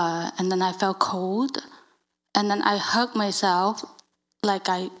then I felt cold, and then I hugged myself like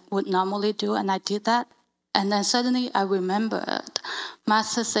I would normally do, and I did that, and then suddenly I remembered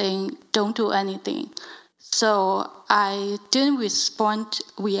Master saying, "Don't do anything." So I didn't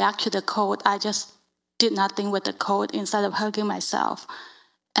react to the cold. I just did nothing with the cold instead of hugging myself.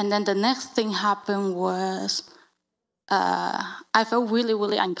 And then the next thing happened was I felt really,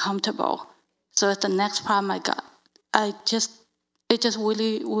 really uncomfortable. So the next problem I got, it just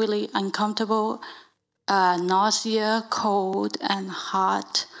really, really uncomfortable, nausea, cold, and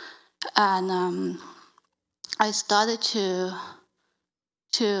hot. And I started to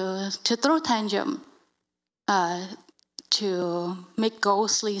throw tantrum, to make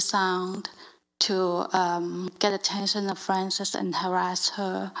ghostly sound, to get attention of Frances and harass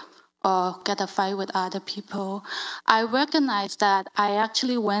her, or get a fight with other people. I recognized that I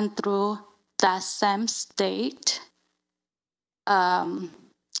actually went through that same state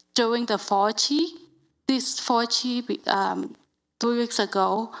during the 40. This 40, 3 weeks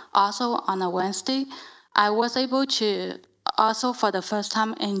ago, also on a Wednesday, I was able to also for the first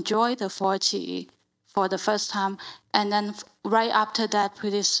time enjoy the 40 for the first time. And then right after that,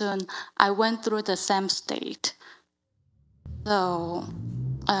 pretty soon, I went through the same state. So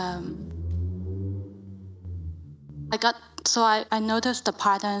I noticed the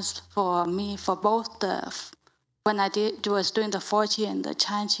patterns for me for both when I was doing the 40 and the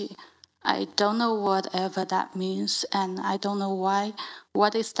Chanchi. I don't know whatever that means, and I don't know why.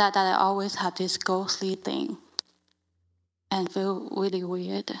 What is that I always have this ghostly thing and feel really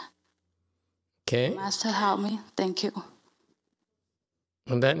weird. Okay. Master, help me. Thank you.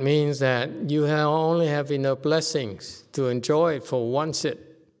 And that means that you only have enough blessings to enjoy it for one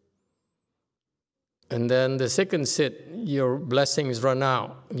sit. And then the second sit, your blessings run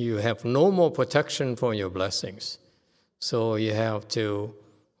out. You have no more protection for your blessings. So you have to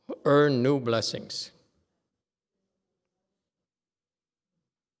earn new blessings.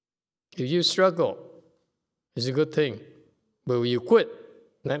 If you struggle, it's a good thing. But when you quit,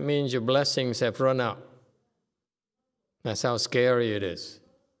 that means your blessings have run out. That's how scary it is.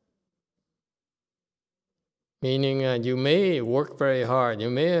 Meaning you may work very hard. You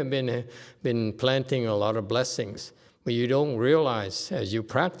may have been planting a lot of blessings, but you don't realize as you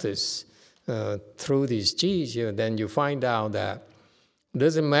practice through these G's, then you find out that it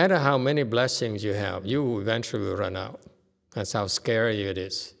doesn't matter how many blessings you have, you will eventually run out. That's how scary it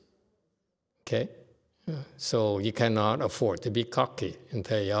is. Okay? So you cannot afford to be cocky and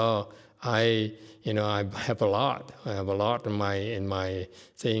say, oh, I have a lot. I have a lot in my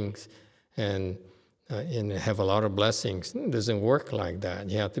things, and have a lot of blessings. It doesn't work like that.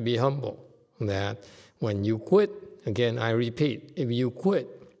 You have to be humble. That when you quit, again, I repeat, if you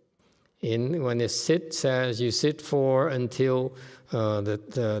quit, when it says you sit for until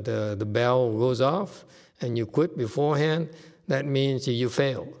the bell goes off, and you quit beforehand, that means you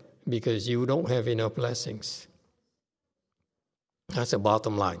failed because you don't have enough blessings. That's the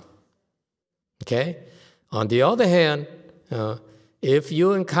bottom line. Okay? On the other hand, if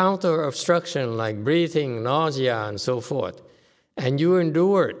you encounter obstruction like breathing, nausea, and so forth, and you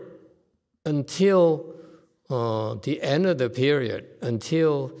endure it until the end of the period,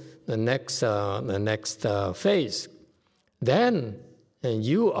 until the next phase, then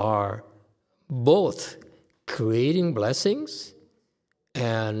you are both creating blessings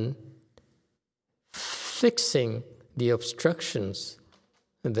and fixing the obstructions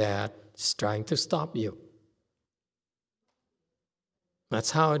that's trying to stop you.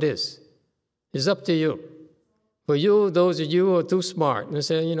 That's how it is. It's up to you. For you, those of you who are too smart and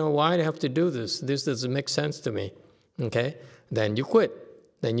say, why do I have to do this? This doesn't make sense to me. Okay? Then you quit.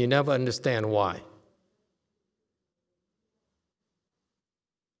 Then you never understand why.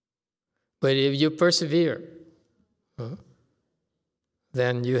 But if you persevere,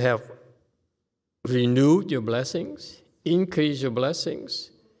 then you have renewed your blessings, increased your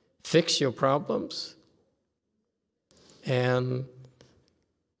blessings, fixed your problems, and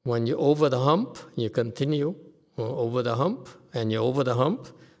when you're over the hump, you continue over the hump, and you're over the hump,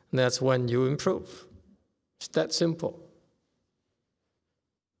 and that's when you improve. It's that simple.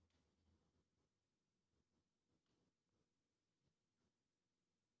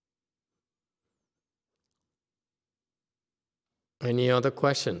 Any other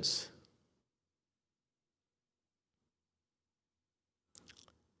questions?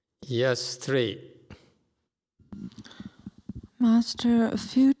 Yes, 3. Master, a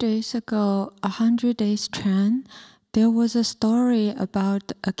few days ago, 100 days trend, there was a story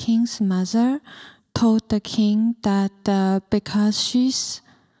about a king's mother told the king that because she's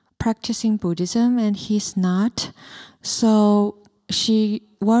practicing Buddhism and he's not, so she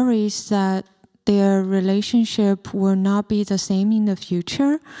worries that their relationship will not be the same in the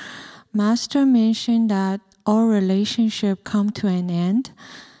future. Master mentioned that all relationships come to an end.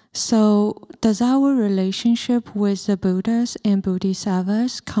 So does our relationship with the Buddhas and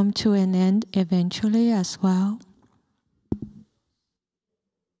Bodhisattvas come to an end eventually as well?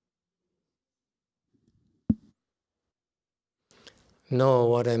 No,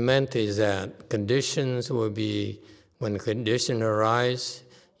 what I meant is that conditions will be, when conditions arise,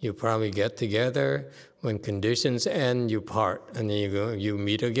 you probably get together. When conditions end, you part, and then you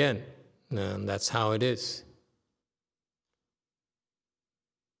meet again. And that's how it is.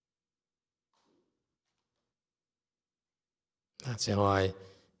 That's why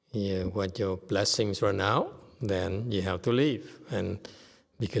when your blessings run out, then you have to leave, and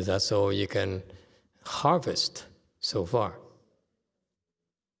because that's all you can harvest so far.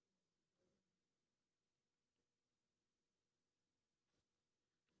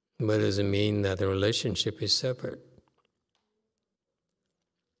 But it doesn't mean that the relationship is separate.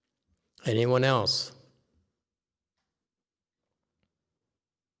 Anyone else?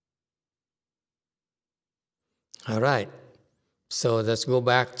 All right. So let's go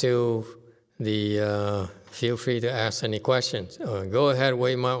back to the, feel free to ask any questions. Go ahead,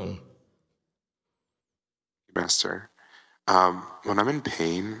 Wei Mountain. Master, when I'm in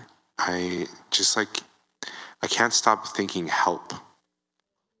pain, I can't stop thinking help.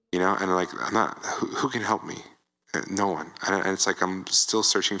 And I'm not, who can help me? No one. And it's like I'm still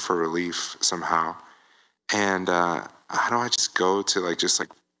searching for relief somehow. And how do I just go to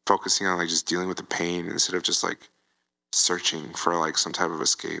focusing on just dealing with the pain instead of just searching for some type of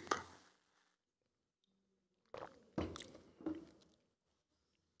escape?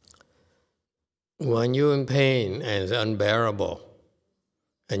 When you're in pain and it's unbearable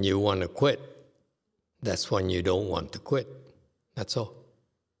and you want to quit, that's when you don't want to quit. That's all.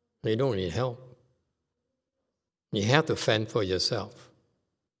 You don't need help. You have to fend for yourself.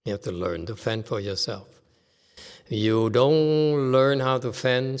 You have to learn to fend for yourself. You don't learn how to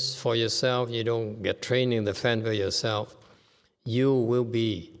fend for yourself, you don't get training to fend for yourself, you will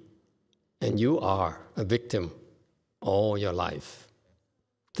be And you are a victim all your life.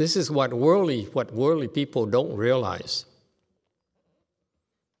 This is what worldly people don't realize.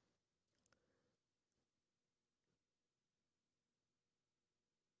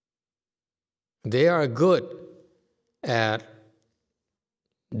 They are good at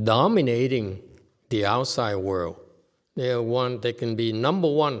dominating the outside world. They can be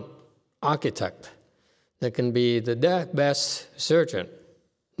number one architect. They can be the best surgeon,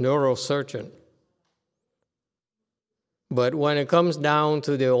 neurosurgeon. But when it comes down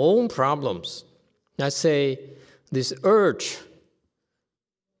to their own problems, I say this urge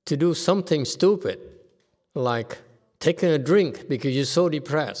to do something stupid, like taking a drink because you're so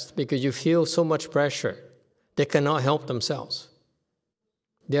depressed, because you feel so much pressure, they cannot help themselves.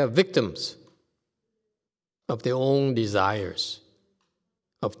 They are victims of their own desires,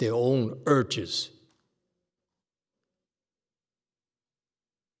 of their own urges.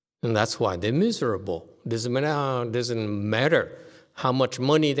 And that's why they're miserable. Doesn't matter how much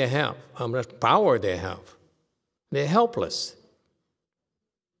money they have, how much power they have. They're helpless.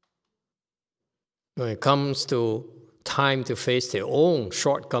 When it comes to time to face their own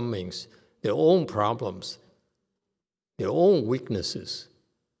shortcomings, their own problems, their own weaknesses,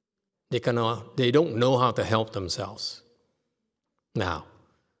 they don't know how to help themselves. Now,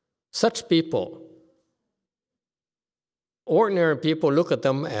 such people, ordinary people look at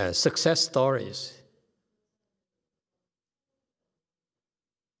them as success stories.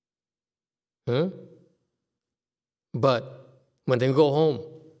 But when they go home,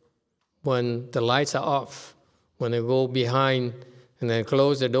 when the lights are off, when they go behind and they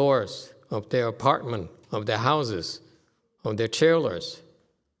close the doors of their apartment, of their houses, of their trailers,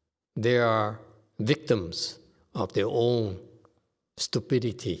 they are victims of their own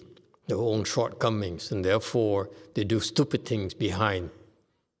stupidity, their own shortcomings, and therefore they do stupid things behind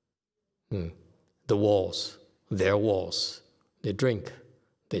the walls, their walls. They drink,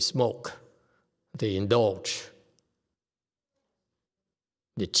 they smoke, they indulge,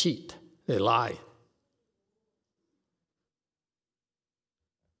 they cheat, they lie.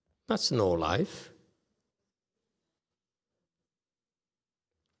 That's no life.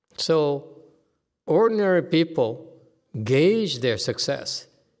 So, ordinary people gauge their success,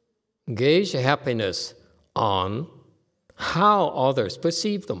 gauge happiness on how others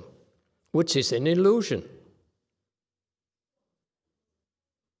perceive them, which is an illusion.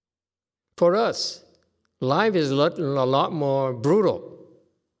 For us, life is a lot more brutal.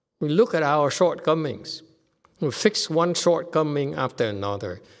 We look at our shortcomings. We fix one shortcoming after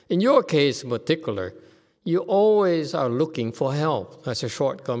another. In your case in particular, you always are looking for help as a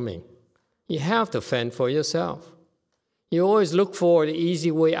shortcoming. You have to fend for yourself. You always look for the easy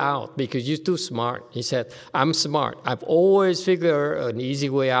way out because you're too smart. He said, I'm smart. I've always figured an easy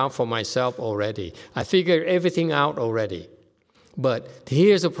way out for myself already. I figured everything out already. But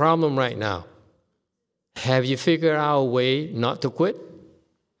here's the problem right now. Have you figured out a way not to quit?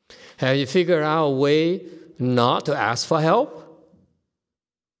 Have you figured out a way not to ask for help?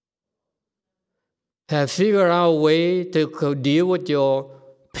 Have you figured out a way to deal with your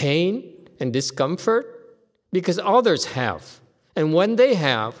pain and discomfort? Because others have. And when they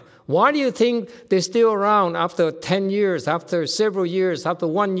have, why do you think they're still around after 10 years, after several years, after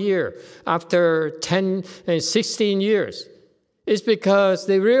 1 year, after 10 and 16 years? It's because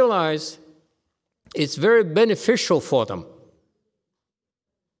they realize it's very beneficial for them.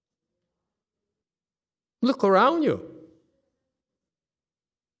 Look around you.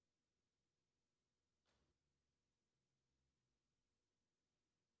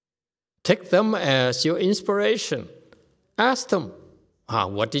 Take them as your inspiration. Ask them,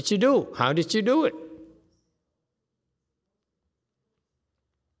 what did you do? How did you do it?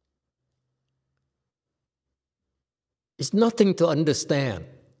 It's nothing to understand.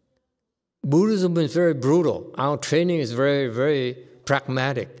 Buddhism is very brutal. Our training is very, very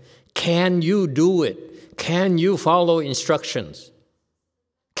pragmatic. Can you do it? Can you follow instructions?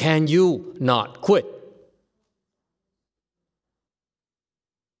 Can you not quit?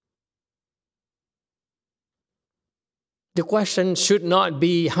 The question should not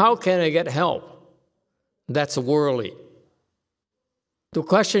be, how can I get help? That's worldly. The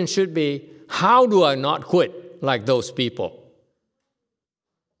question should be, how do I not quit like those people?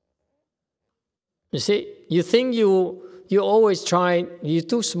 You see, you think you always try, you're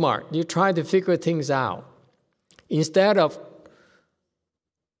too smart. You try to figure things out. Instead of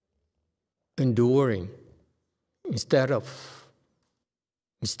enduring, instead of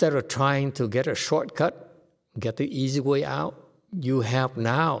trying to get a shortcut, get the easy way out, you have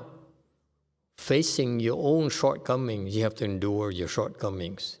now facing your own shortcomings. You have to endure your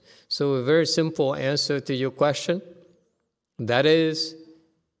shortcomings. So a very simple answer to your question, that is,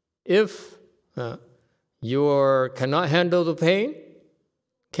 if you cannot handle the pain,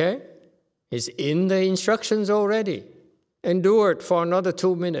 okay, it's in the instructions already. Endure it for another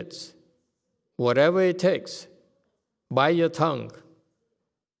 2 minutes, whatever it takes. Bite your tongue,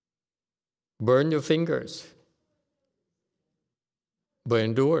 burn your fingers, but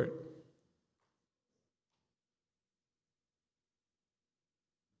endure it.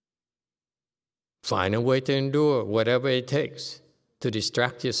 Find a way to endure whatever it takes to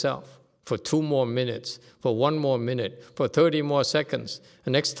distract yourself for 2 more minutes, for 1 more minute, for 30 more seconds.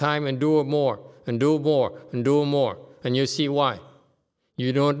 The next time, endure more, endure more, endure more, and you see why.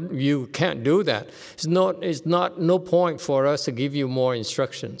 You can't do that. It's no point for us to give you more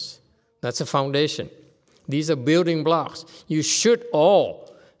instructions. That's a foundation. These are building blocks. You should all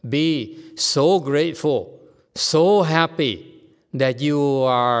be so grateful, so happy that you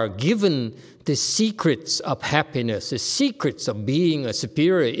are given the secrets of happiness, the secrets of being a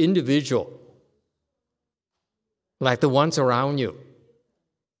superior individual, like the ones around you.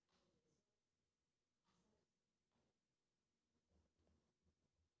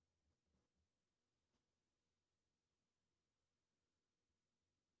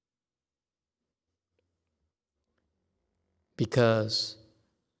 Because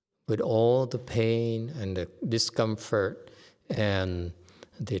with all the pain and the discomfort and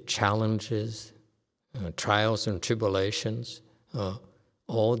the challenges, trials and tribulations,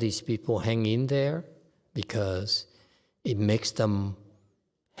 all these people hang in there because it makes them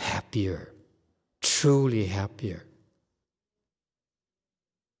happier, truly happier,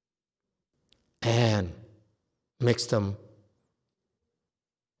 and makes them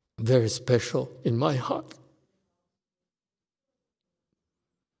very special in my heart.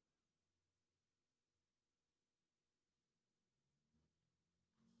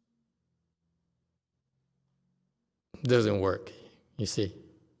 Doesn't work, you see.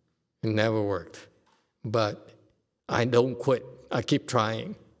 It never worked. But I don't quit. I keep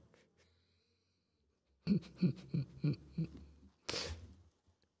trying.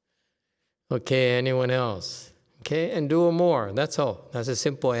 Okay, anyone else? Okay, and do more. That's all. That's a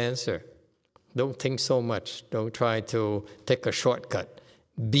simple answer. Don't think so much. Don't try to take a shortcut.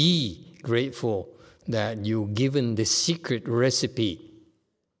 Be grateful that you're given the secret recipe.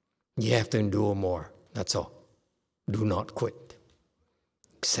 You have to endure more. That's all. Do not quit.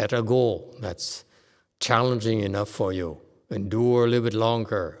 Set a goal that's challenging enough for you. Endure a little bit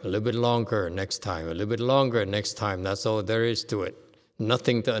longer next time, a little bit longer next time. That's all there is to it.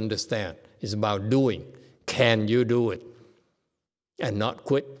 Nothing to understand. It's about doing. Can you do it? And not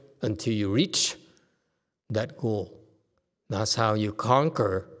quit until you reach that goal. That's how you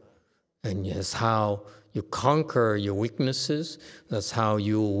conquer, and that's how you conquer your weaknesses. That's how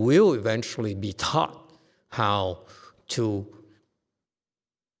you will eventually be taught how to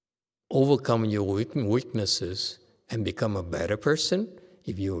overcome your weaknesses and become a better person.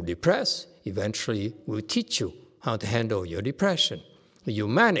 If you're depressed, eventually we'll teach you how to handle your depression. If you're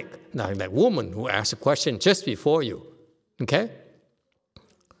manic, like that woman who asked a question just before you, okay?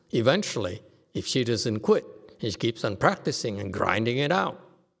 Eventually, if she doesn't quit, she keeps on practicing and grinding it out,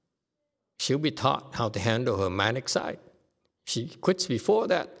 she'll be taught how to handle her manic side. She quits before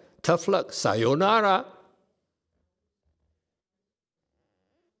that, tough luck, sayonara.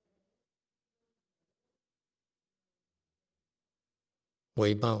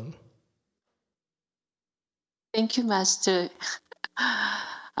 Way bound. Thank you, Master.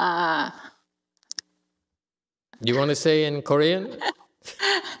 You want to say in Korean?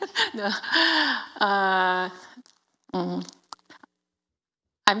 No.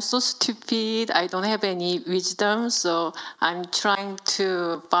 I'm so stupid. I don't have any wisdom, so I'm trying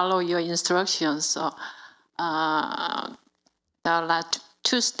to follow your instructions. So, the last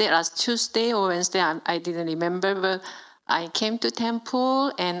Tuesday or Wednesday, I didn't remember, but I came to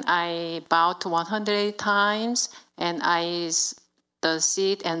temple and I bowed 108 times, and I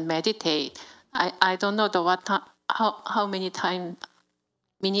sit and meditate. I don't know how many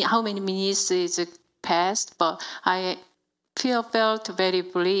minutes is passed, but I felt very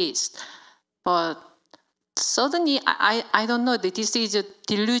pleased. But suddenly, I don't know that this is a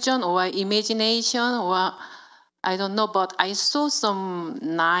delusion or imagination, or I don't know, but I saw some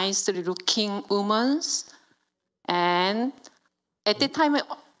nice looking women. And at the time,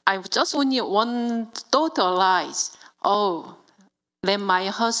 I just only one thought arise. Oh, let my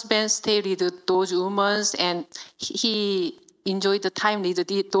husband stay with those women, and he enjoyed the time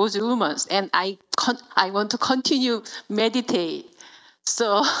with those women. And I want to continue meditate.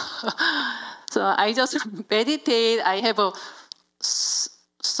 So So I just meditate. I have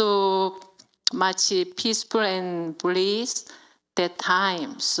so much peaceful and bliss that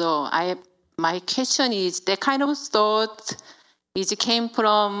time. So my question is, that kind of thought came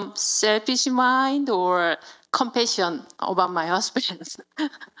from selfish mind or compassion about my husband?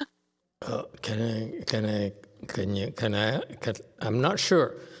 I'm not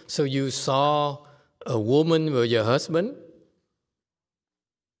sure. So you saw a woman with your husband?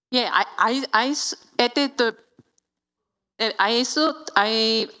 Yeah, I thought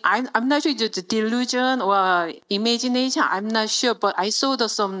I'm not sure it's delusion or imagination. I'm not sure, but I saw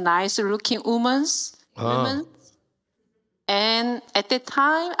some nice looking women. And at that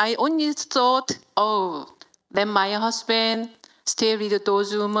time, I only thought, let my husband stay with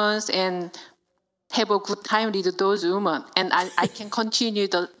those women and have a good time with those women, and I can continue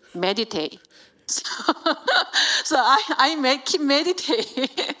to meditate. So I keep meditating.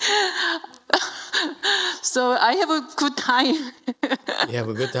 So I have a good time. You have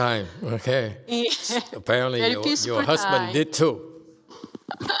a good time, okay. Yeah. Apparently your husband did too.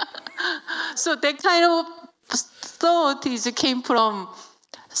 So that kind of thought came from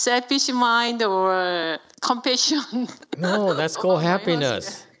selfish mind or compassion. No, that's called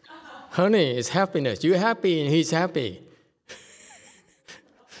happiness. Honey, it's happiness. You're happy and he's happy.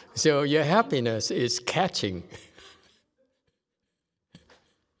 So your happiness is catching.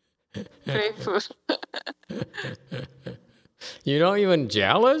 Grateful. You're not even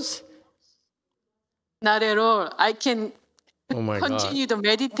jealous? Not at all. I can continue to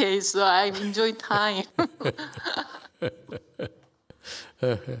meditate, so I enjoy time.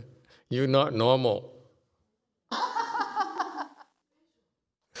 You're not normal.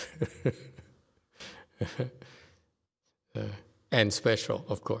 And special,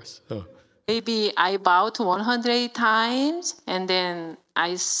 of course. Maybe I bowed 100 times, and then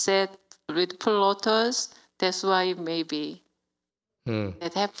I said with lotus. That's why maybe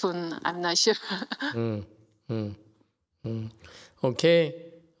that happened. I'm not sure. Okay.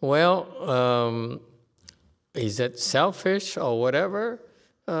 Well, is it selfish or whatever?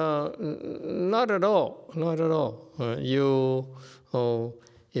 Not at all. Not at all.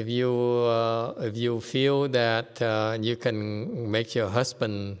 If you feel that you can make your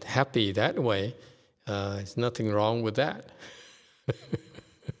husband happy that way, there's nothing wrong with that.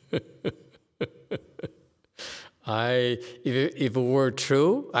 If it were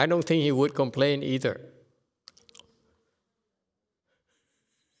true, I don't think he would complain either.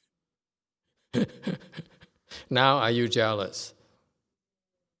 Now, are you jealous?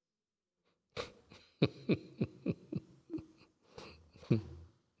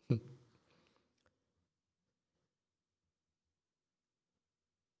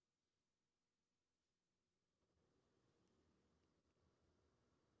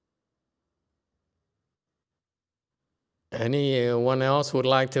 Anyone else would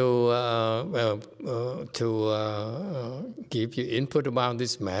like to give you input about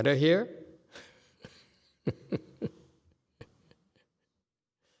this matter here?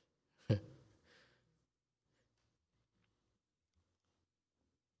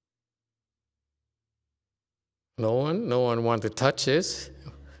 No one? No one want to touch this?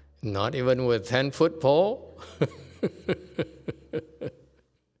 Not even with 10-foot pole?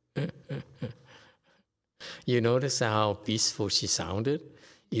 You notice how peaceful she sounded?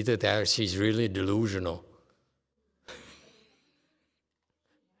 Either that or she's really delusional.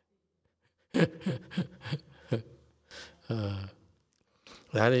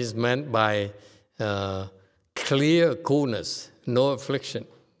 That is meant by clear coolness, no affliction.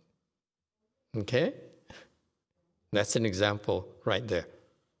 Okay? That's an example right there.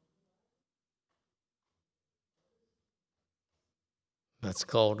 That's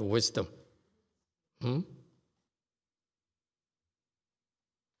called wisdom.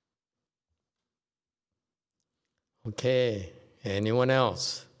 Okay, anyone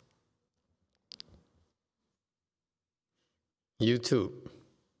else? You too.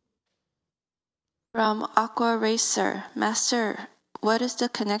 From Aqua Racer, Master, what is the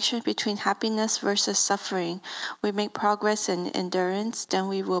connection between happiness versus suffering? We make progress in endurance, then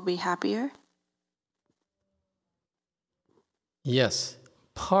we will be happier? Yes.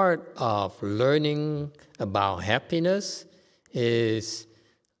 Part of learning about happiness is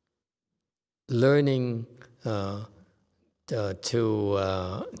learning to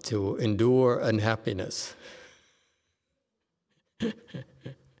endure unhappiness.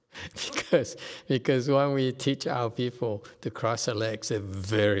 Because when we teach our people to cross their legs, they're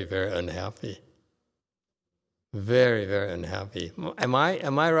very, very unhappy. Very, very unhappy. Am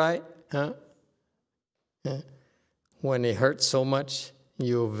I right? Huh? Yeah. When it hurts so much,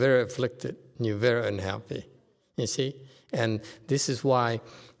 you're very afflicted. you're very unhappy, you see? And this is why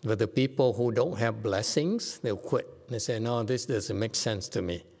for the people who don't have blessings, they'll quit. They say, no, this doesn't make sense to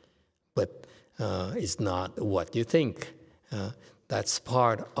me. But it's not what you think. That's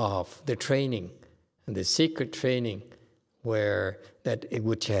part of the training, the secret training,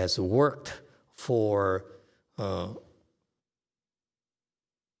 which has worked for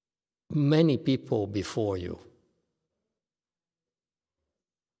many people before you.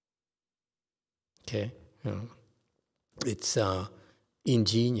 Okay, it's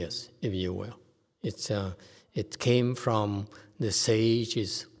ingenious, if you will. It came from the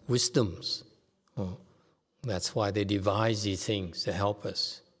sages' wisdoms. That's why they devise these things to help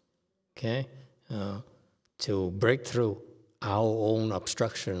us. Okay, to break through our own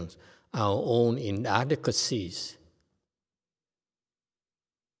obstructions, our own inadequacies.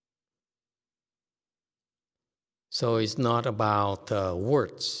 So it's not about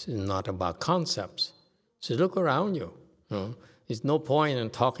words, it's not about concepts. So look around you. There's no point in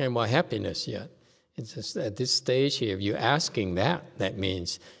talking about happiness yet. It's just at this stage here, if you're asking that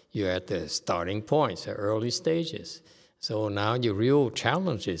means you're at the starting points, the early stages. So now your real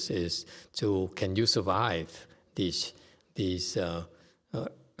challenge is can you survive these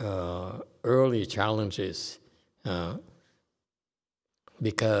early challenges?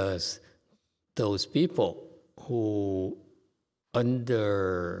 Because those people who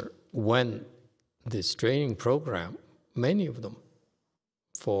underwent this training program, many of them,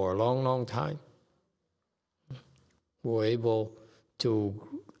 for a long, long time, were able to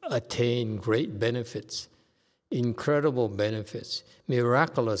attain great benefits, incredible benefits,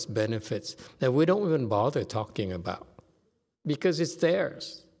 miraculous benefits that we don't even bother talking about because it's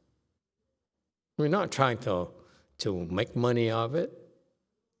theirs. We're not trying to make money of it,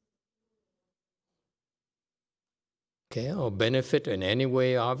 okay, or benefit in any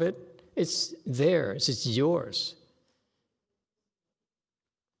way of it. It's theirs, it's yours.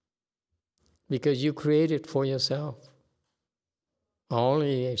 Because you create it for yourself. I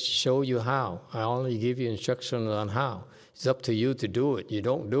only show you how. I only give you instructions on how. It's up to you to do it. You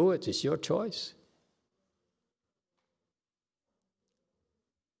don't do it, it's your choice.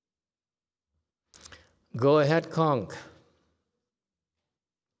 Go ahead, Kong.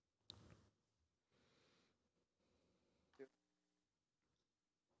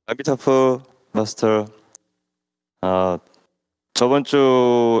 아미타프 마스터,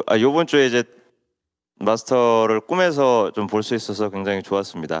 요번 주에 이제 마스터를 꿈에서 좀 볼 수 있어서 굉장히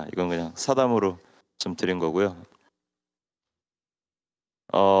좋았습니다. 이건 그냥 사담으로 좀 드린 거고요.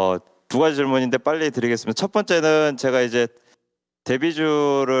 두 가지 질문인데 빨리 드리겠습니다. 첫 번째는 제가 이제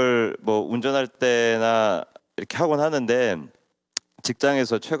데뷔주를 뭐 운전할 때나 이렇게 하곤 하는데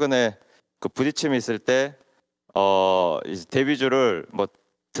직장에서 최근에 그 부딪힘이 있을 때 이제 데뷔주를 뭐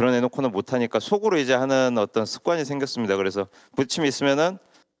드러내놓고는 못하니까 속으로 이제 하는 어떤 습관이 생겼습니다. 그래서 부딪힘이 있으면은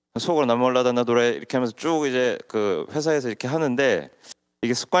속으로 남몰라다나 노래 이렇게 하면서 쭉 이제 그 회사에서 이렇게 하는데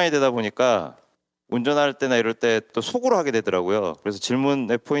이게 습관이 되다 보니까 운전할 때나 이럴 때 또 속으로 하게 되더라고요. 그래서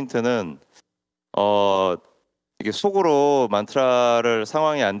질문의 포인트는 이게 속으로 만트라를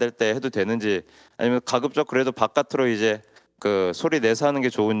상황이 안 될 때 해도 되는지 아니면 가급적 그래도 바깥으로 이제 그 소리 내서 하는 게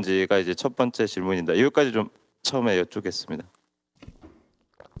좋은지가 이제 첫 번째 질문입니다. 여기까지 좀 처음에 여쭙겠습니다.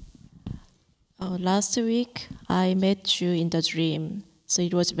 Last week I met you in the dream. So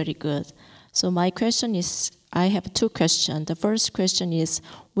it was very good. So my question is, I have two questions. The first question is,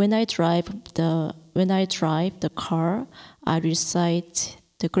 when I drive the car, I recite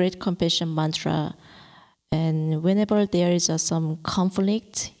the Great Compassion mantra, and whenever there is some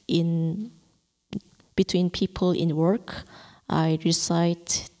conflict between people in work, I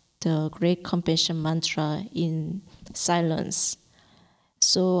recite the Great Compassion mantra in silence.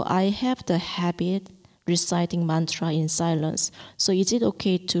 So I have the habit reciting mantra in silence. So is it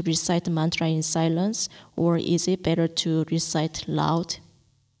okay to recite the mantra in silence, or is it better to recite loud?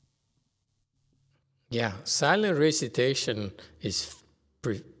 Yeah, silent recitation is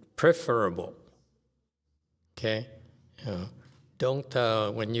preferable. Okay? Don't,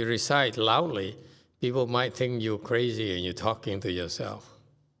 when you recite loudly, people might think you're crazy and you're talking to yourself.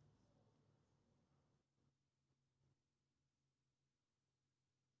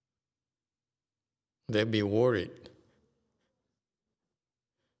 They'll be worried.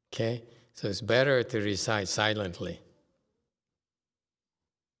 Okay? So it's better to recite silently.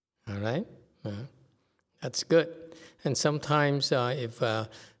 All right? That's good. And sometimes if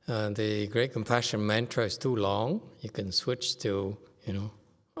the Great Compassion mantra is too long, you can switch to,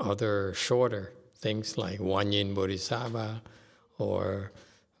 other shorter things like Wanyin Bodhisattva or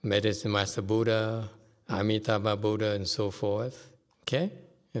Medicine Master Buddha, Amitabha Buddha, and so forth. Okay?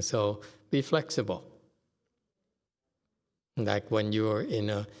 And so be flexible. Like when you're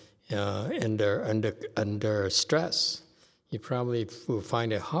under stress, you probably will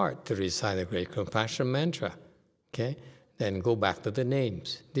find it hard to recite the Great Compassion Mantra. Okay? Then go back to the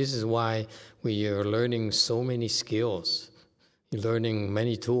names. This is why we are learning so many skills. You're learning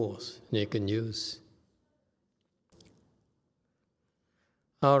many tools you can use.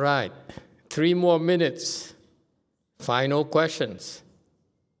 All right, 3 more minutes. Final questions.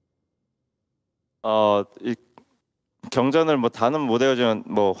 이 경전을 뭐 다는 못 외우지만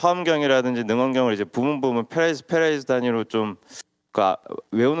뭐 화엄경이라든지 능엄경을 이제 부문 페라이즈 단위로 좀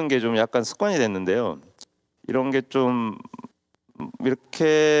외우는 게 좀 약간 습관이 됐는데요. 이런 게 좀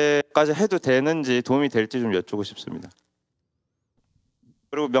이렇게까지 해도 되는지 도움이 될지 좀 여쭙고 싶습니다.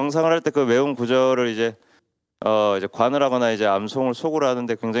 그리고 명상을 할 때 그 외운 구절을 이제 관을 하거나 이제 암송을 속으로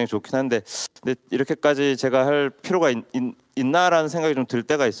하는데 굉장히 좋긴 한데, 근데 이렇게까지 제가 할 필요가 있나라는 생각이 좀 들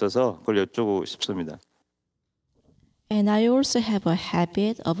때가 있어서 그걸 여쭙고 싶습니다. And I also have a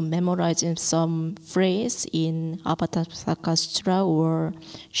habit of memorizing some phrase in Avatamsaka Sutra or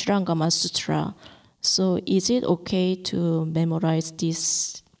Shurangama Sutra. So is it okay to memorize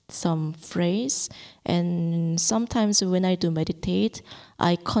some phrase? And sometimes when I do meditate,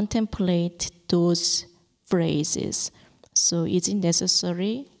 I contemplate those phrases. So is it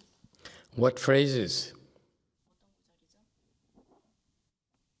necessary? What phrases?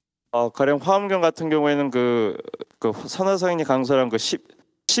 가령 화엄경 같은 경우에는 그 선화상인이 강설한 그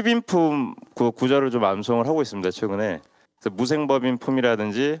 10인품 그 구절을 좀 암송을 하고 있습니다, 최근에. 그래서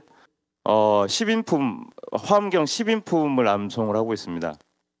무생법인품이라든지 10인품 화엄경 10인품을 암송을 하고 있습니다.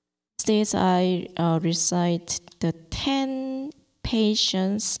 These days I recite the 10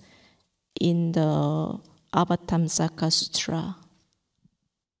 patients in the Avatamsaka Sutra.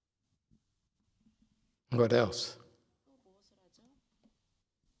 What else?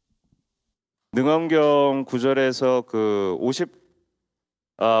 능엄경 구절에서 그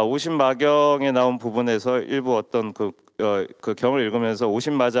 50마경에 나온 부분에서 일부 어떤 그 경을 읽으면서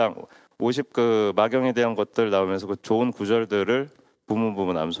 50 그 마경에 대한 것들 나오면서 그 좋은 구절들을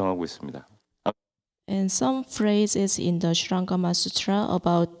부분 암송하고 있습니다. And some phrases in the Shurangama Sutra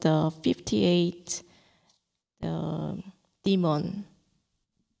about the 58 demon.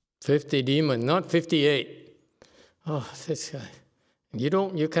 50 demon, not 58. Oh, this guy.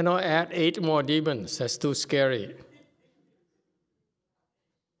 You cannot add 8 more demons. That's too scary.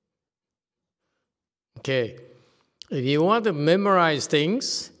 Okay. If you want to memorize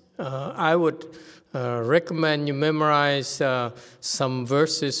things, I would recommend you memorize some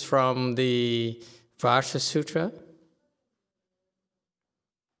verses from the Varsha Sutra.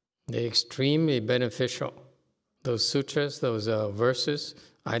 They're extremely beneficial. Those sutras, those verses,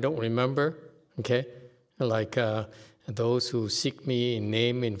 I don't remember, okay? Like those who seek me in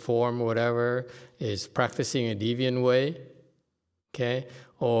name, in form, whatever, is practicing a deviant way, okay?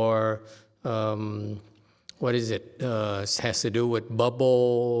 Or what is it? It has to do with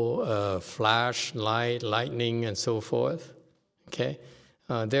bubble, flash, light, lightning, and so forth, okay?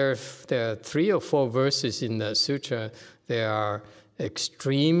 There are 3 or 4 verses in the sutra. They are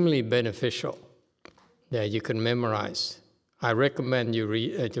extremely beneficial that you can memorize. I recommend you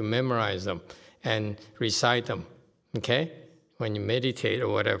to memorize them and recite them, okay? When you meditate or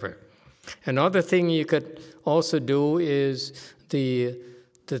whatever. Another thing you could also do is the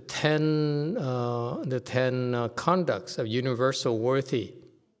 10 conducts of universal worthy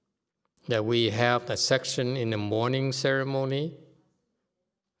that we have a section in the morning ceremony.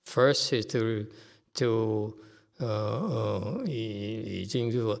 First is to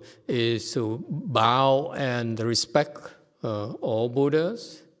bow and respect all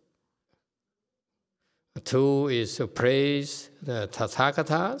Buddhas. 2 is to praise the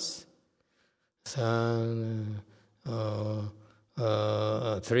Tathagatas.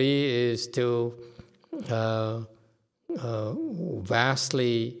 3 is to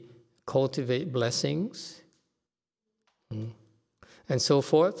vastly cultivate blessings, and so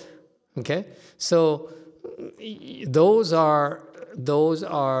forth. Okay, so those are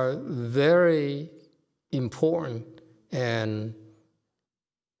very important, and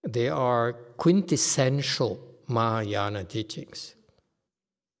they are quintessential Mahayana teachings.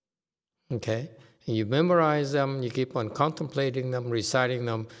 Okay, and you memorize them, you keep on contemplating them, reciting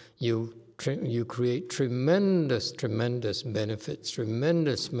them, you create tremendous benefits,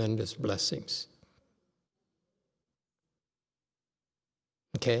 tremendous blessings.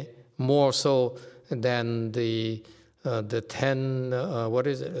 Okay, more so than the 10 what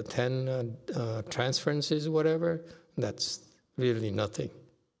is it? 10 transferences, whatever. That's really nothing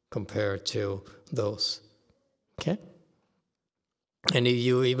compared to those. Okay. And if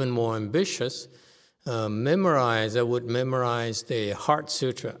you're even more ambitious, I would memorize the Heart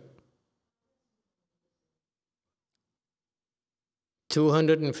Sutra.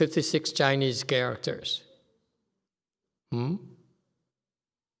 256 Chinese characters.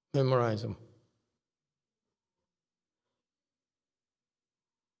 Memorize them.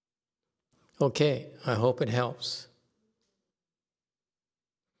 Okay, I hope it helps.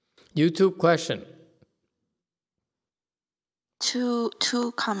 YouTube question. Two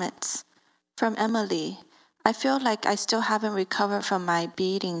comments from Emily. I feel like I still haven't recovered from my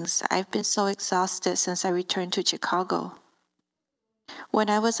beatings. I've been so exhausted since I returned to Chicago. When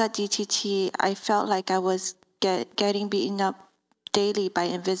I was at DTT, I felt like I was getting beaten up daily by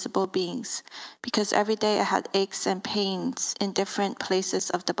invisible beings because every day I had aches and pains in different places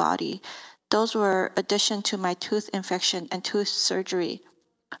of the body. Those were addition to my tooth infection and tooth surgery.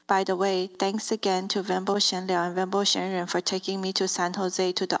 By the way, thanks again to Venbo Shenliao and Venbo Shenren for taking me to San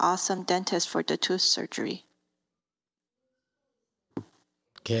Jose to the awesome dentist for the tooth surgery.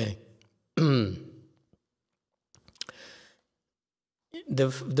 Okay.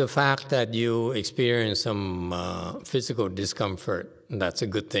 The fact that you experience some physical discomfort, that's a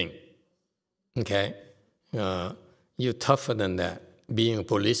good thing. Okay? You're tougher than that. Being a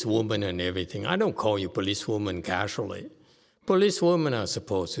policewoman and everything. I don't call you policewoman casually. Policewomen are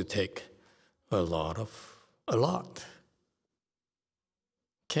supposed to take a lot.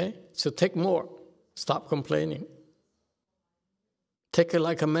 Okay? So take more. Stop complaining. Take it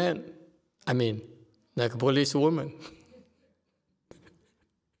like a man. I mean, like a policewoman.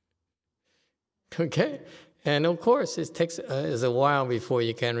 Okay? And of course, it takes a while before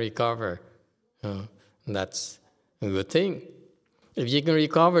you can recover. That's a good thing. If you can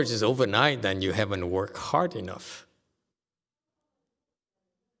recover just overnight, then you haven't worked hard enough.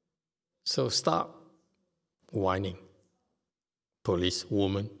 So stop whining,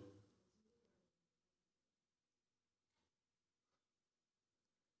 policewoman.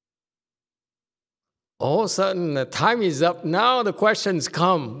 All of a sudden, the time is up. Now the questions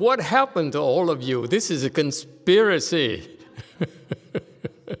come. What happened to all of you? This is a conspiracy.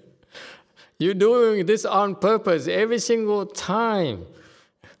 You're doing this on purpose every single time.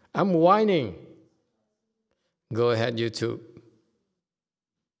 I'm whining. Go ahead, you two.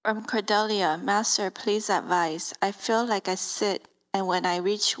 From Cordelia, Master, please advise. I feel like I sit, and when I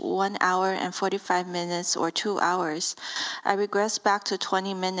reach 1 hour and 45 minutes or 2 hours, I regress back to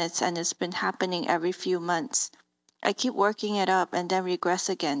 20 minutes, and it's been happening every few months. I keep working it up and then regress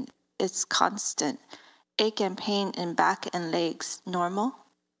again. It's constant. Ache and pain in back and legs. Normal?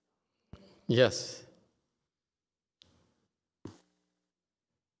 Yes.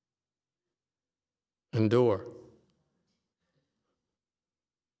 Endure.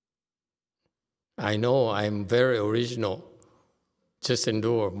 I know I'm very original. Just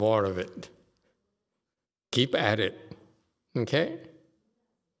endure more of it. Keep at it. Okay?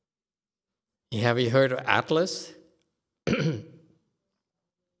 Have you heard of Atlas?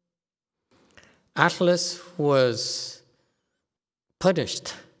 Atlas was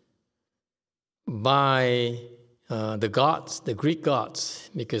punished by the gods, the Greek gods,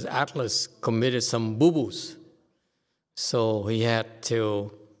 because Atlas committed some boo-boos. So he had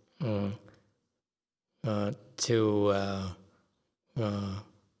to to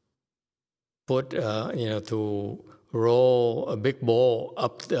roll a big ball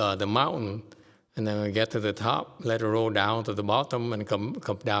up the mountain, and then we get to the top, let it roll down to the bottom, and come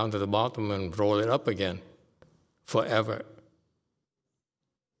down to the bottom and roll it up again forever.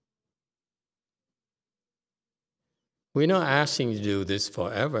 We're not asking you to do this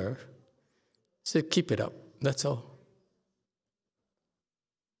forever. So keep it up, that's all.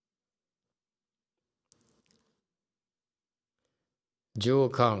 Jewel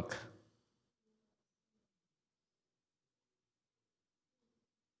Conk.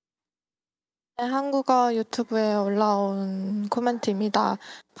 한국어 유튜브에 올라온 코멘트입니다.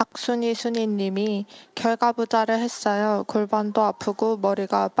 박순희 순이님이 결과부자를 했어요. 골반도 아프고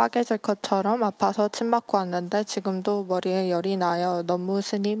머리가 빠개질 것처럼 아파서 침 맞고 왔는데 지금도 머리에 열이 나요. 너무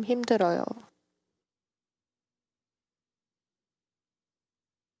스님 힘들어요.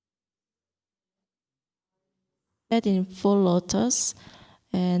 In full lotus,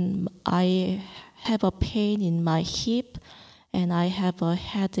 and I have a pain in my hip, and I have a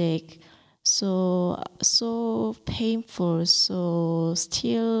headache. So painful. So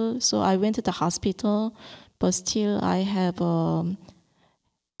I went to the hospital, but still I have a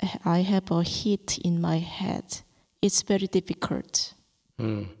heat in my head. It's very difficult.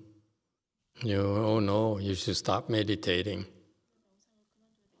 Oh no, you should stop meditating.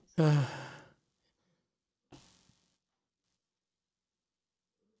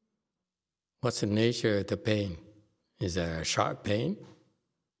 What's the nature of the pain? Is there a sharp pain?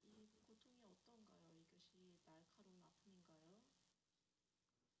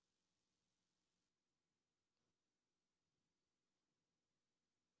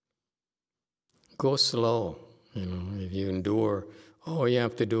 Go slow. If you endure, all you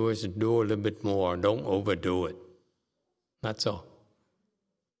have to do is endure a little bit more. Don't overdo it. That's all.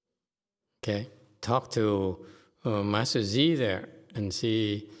 Okay? Talk to Master Z there and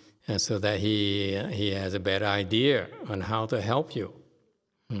see, so that he has a better idea on how to help you.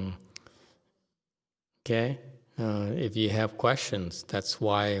 Okay? If you have questions, that's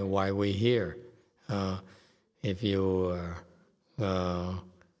why we're here. If you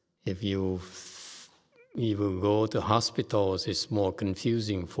go to hospitals, it's more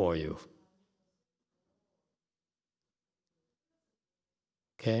confusing for you.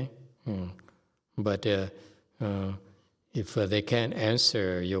 Okay? But if they can't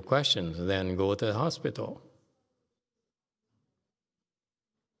answer your questions, then go to the hospital.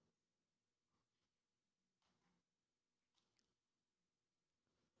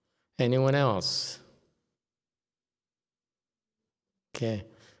 Anyone else? Okay.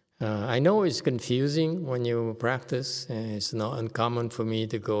 I know it's confusing when you practice. It's not uncommon for me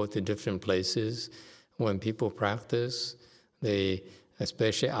to go to different places when people practice.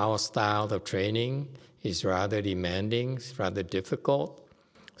 Especially our style of training is rather demanding, it's rather difficult.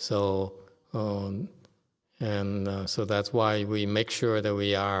 So, so that's why we make sure that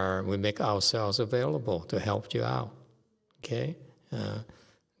we make ourselves available to help you out. Okay?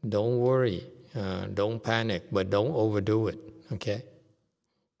 Don't worry, don't panic, but don't overdo it. Okay?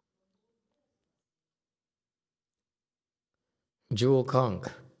 Jewel Kong.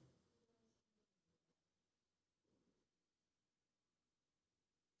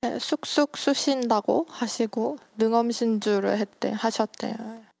 네, 쑥쑥 쑤신다고 하시고 능엄신주를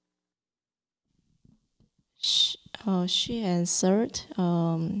하셨대요. She answered,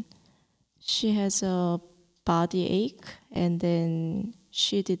 she has a body ache, and then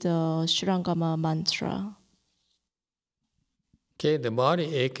she did a Shurangama mantra. Okay, the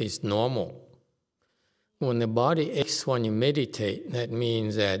body ache is normal. When the body aches when you meditate, that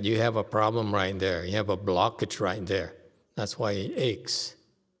means that you have a problem right there. You have a blockage right there. That's why it aches.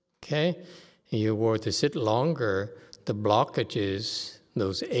 Okay? If you were to sit longer, the blockages,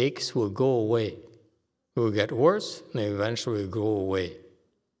 those aches will go away. It will get worse, and eventually go away.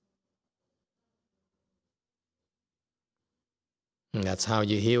 And that's how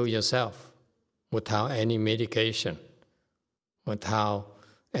you heal yourself, without any medication, without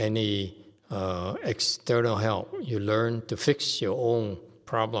any external help. You learn to fix your own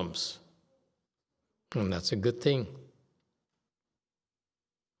problems. And that's a good thing.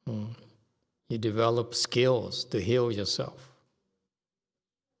 You develop skills to heal yourself.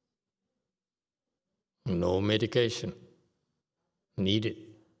 No medication needed.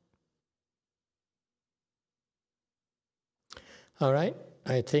 All right,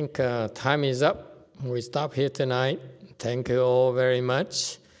 I think time is up. We stop here tonight. Thank you all very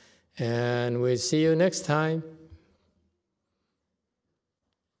much. And we'll see you next time.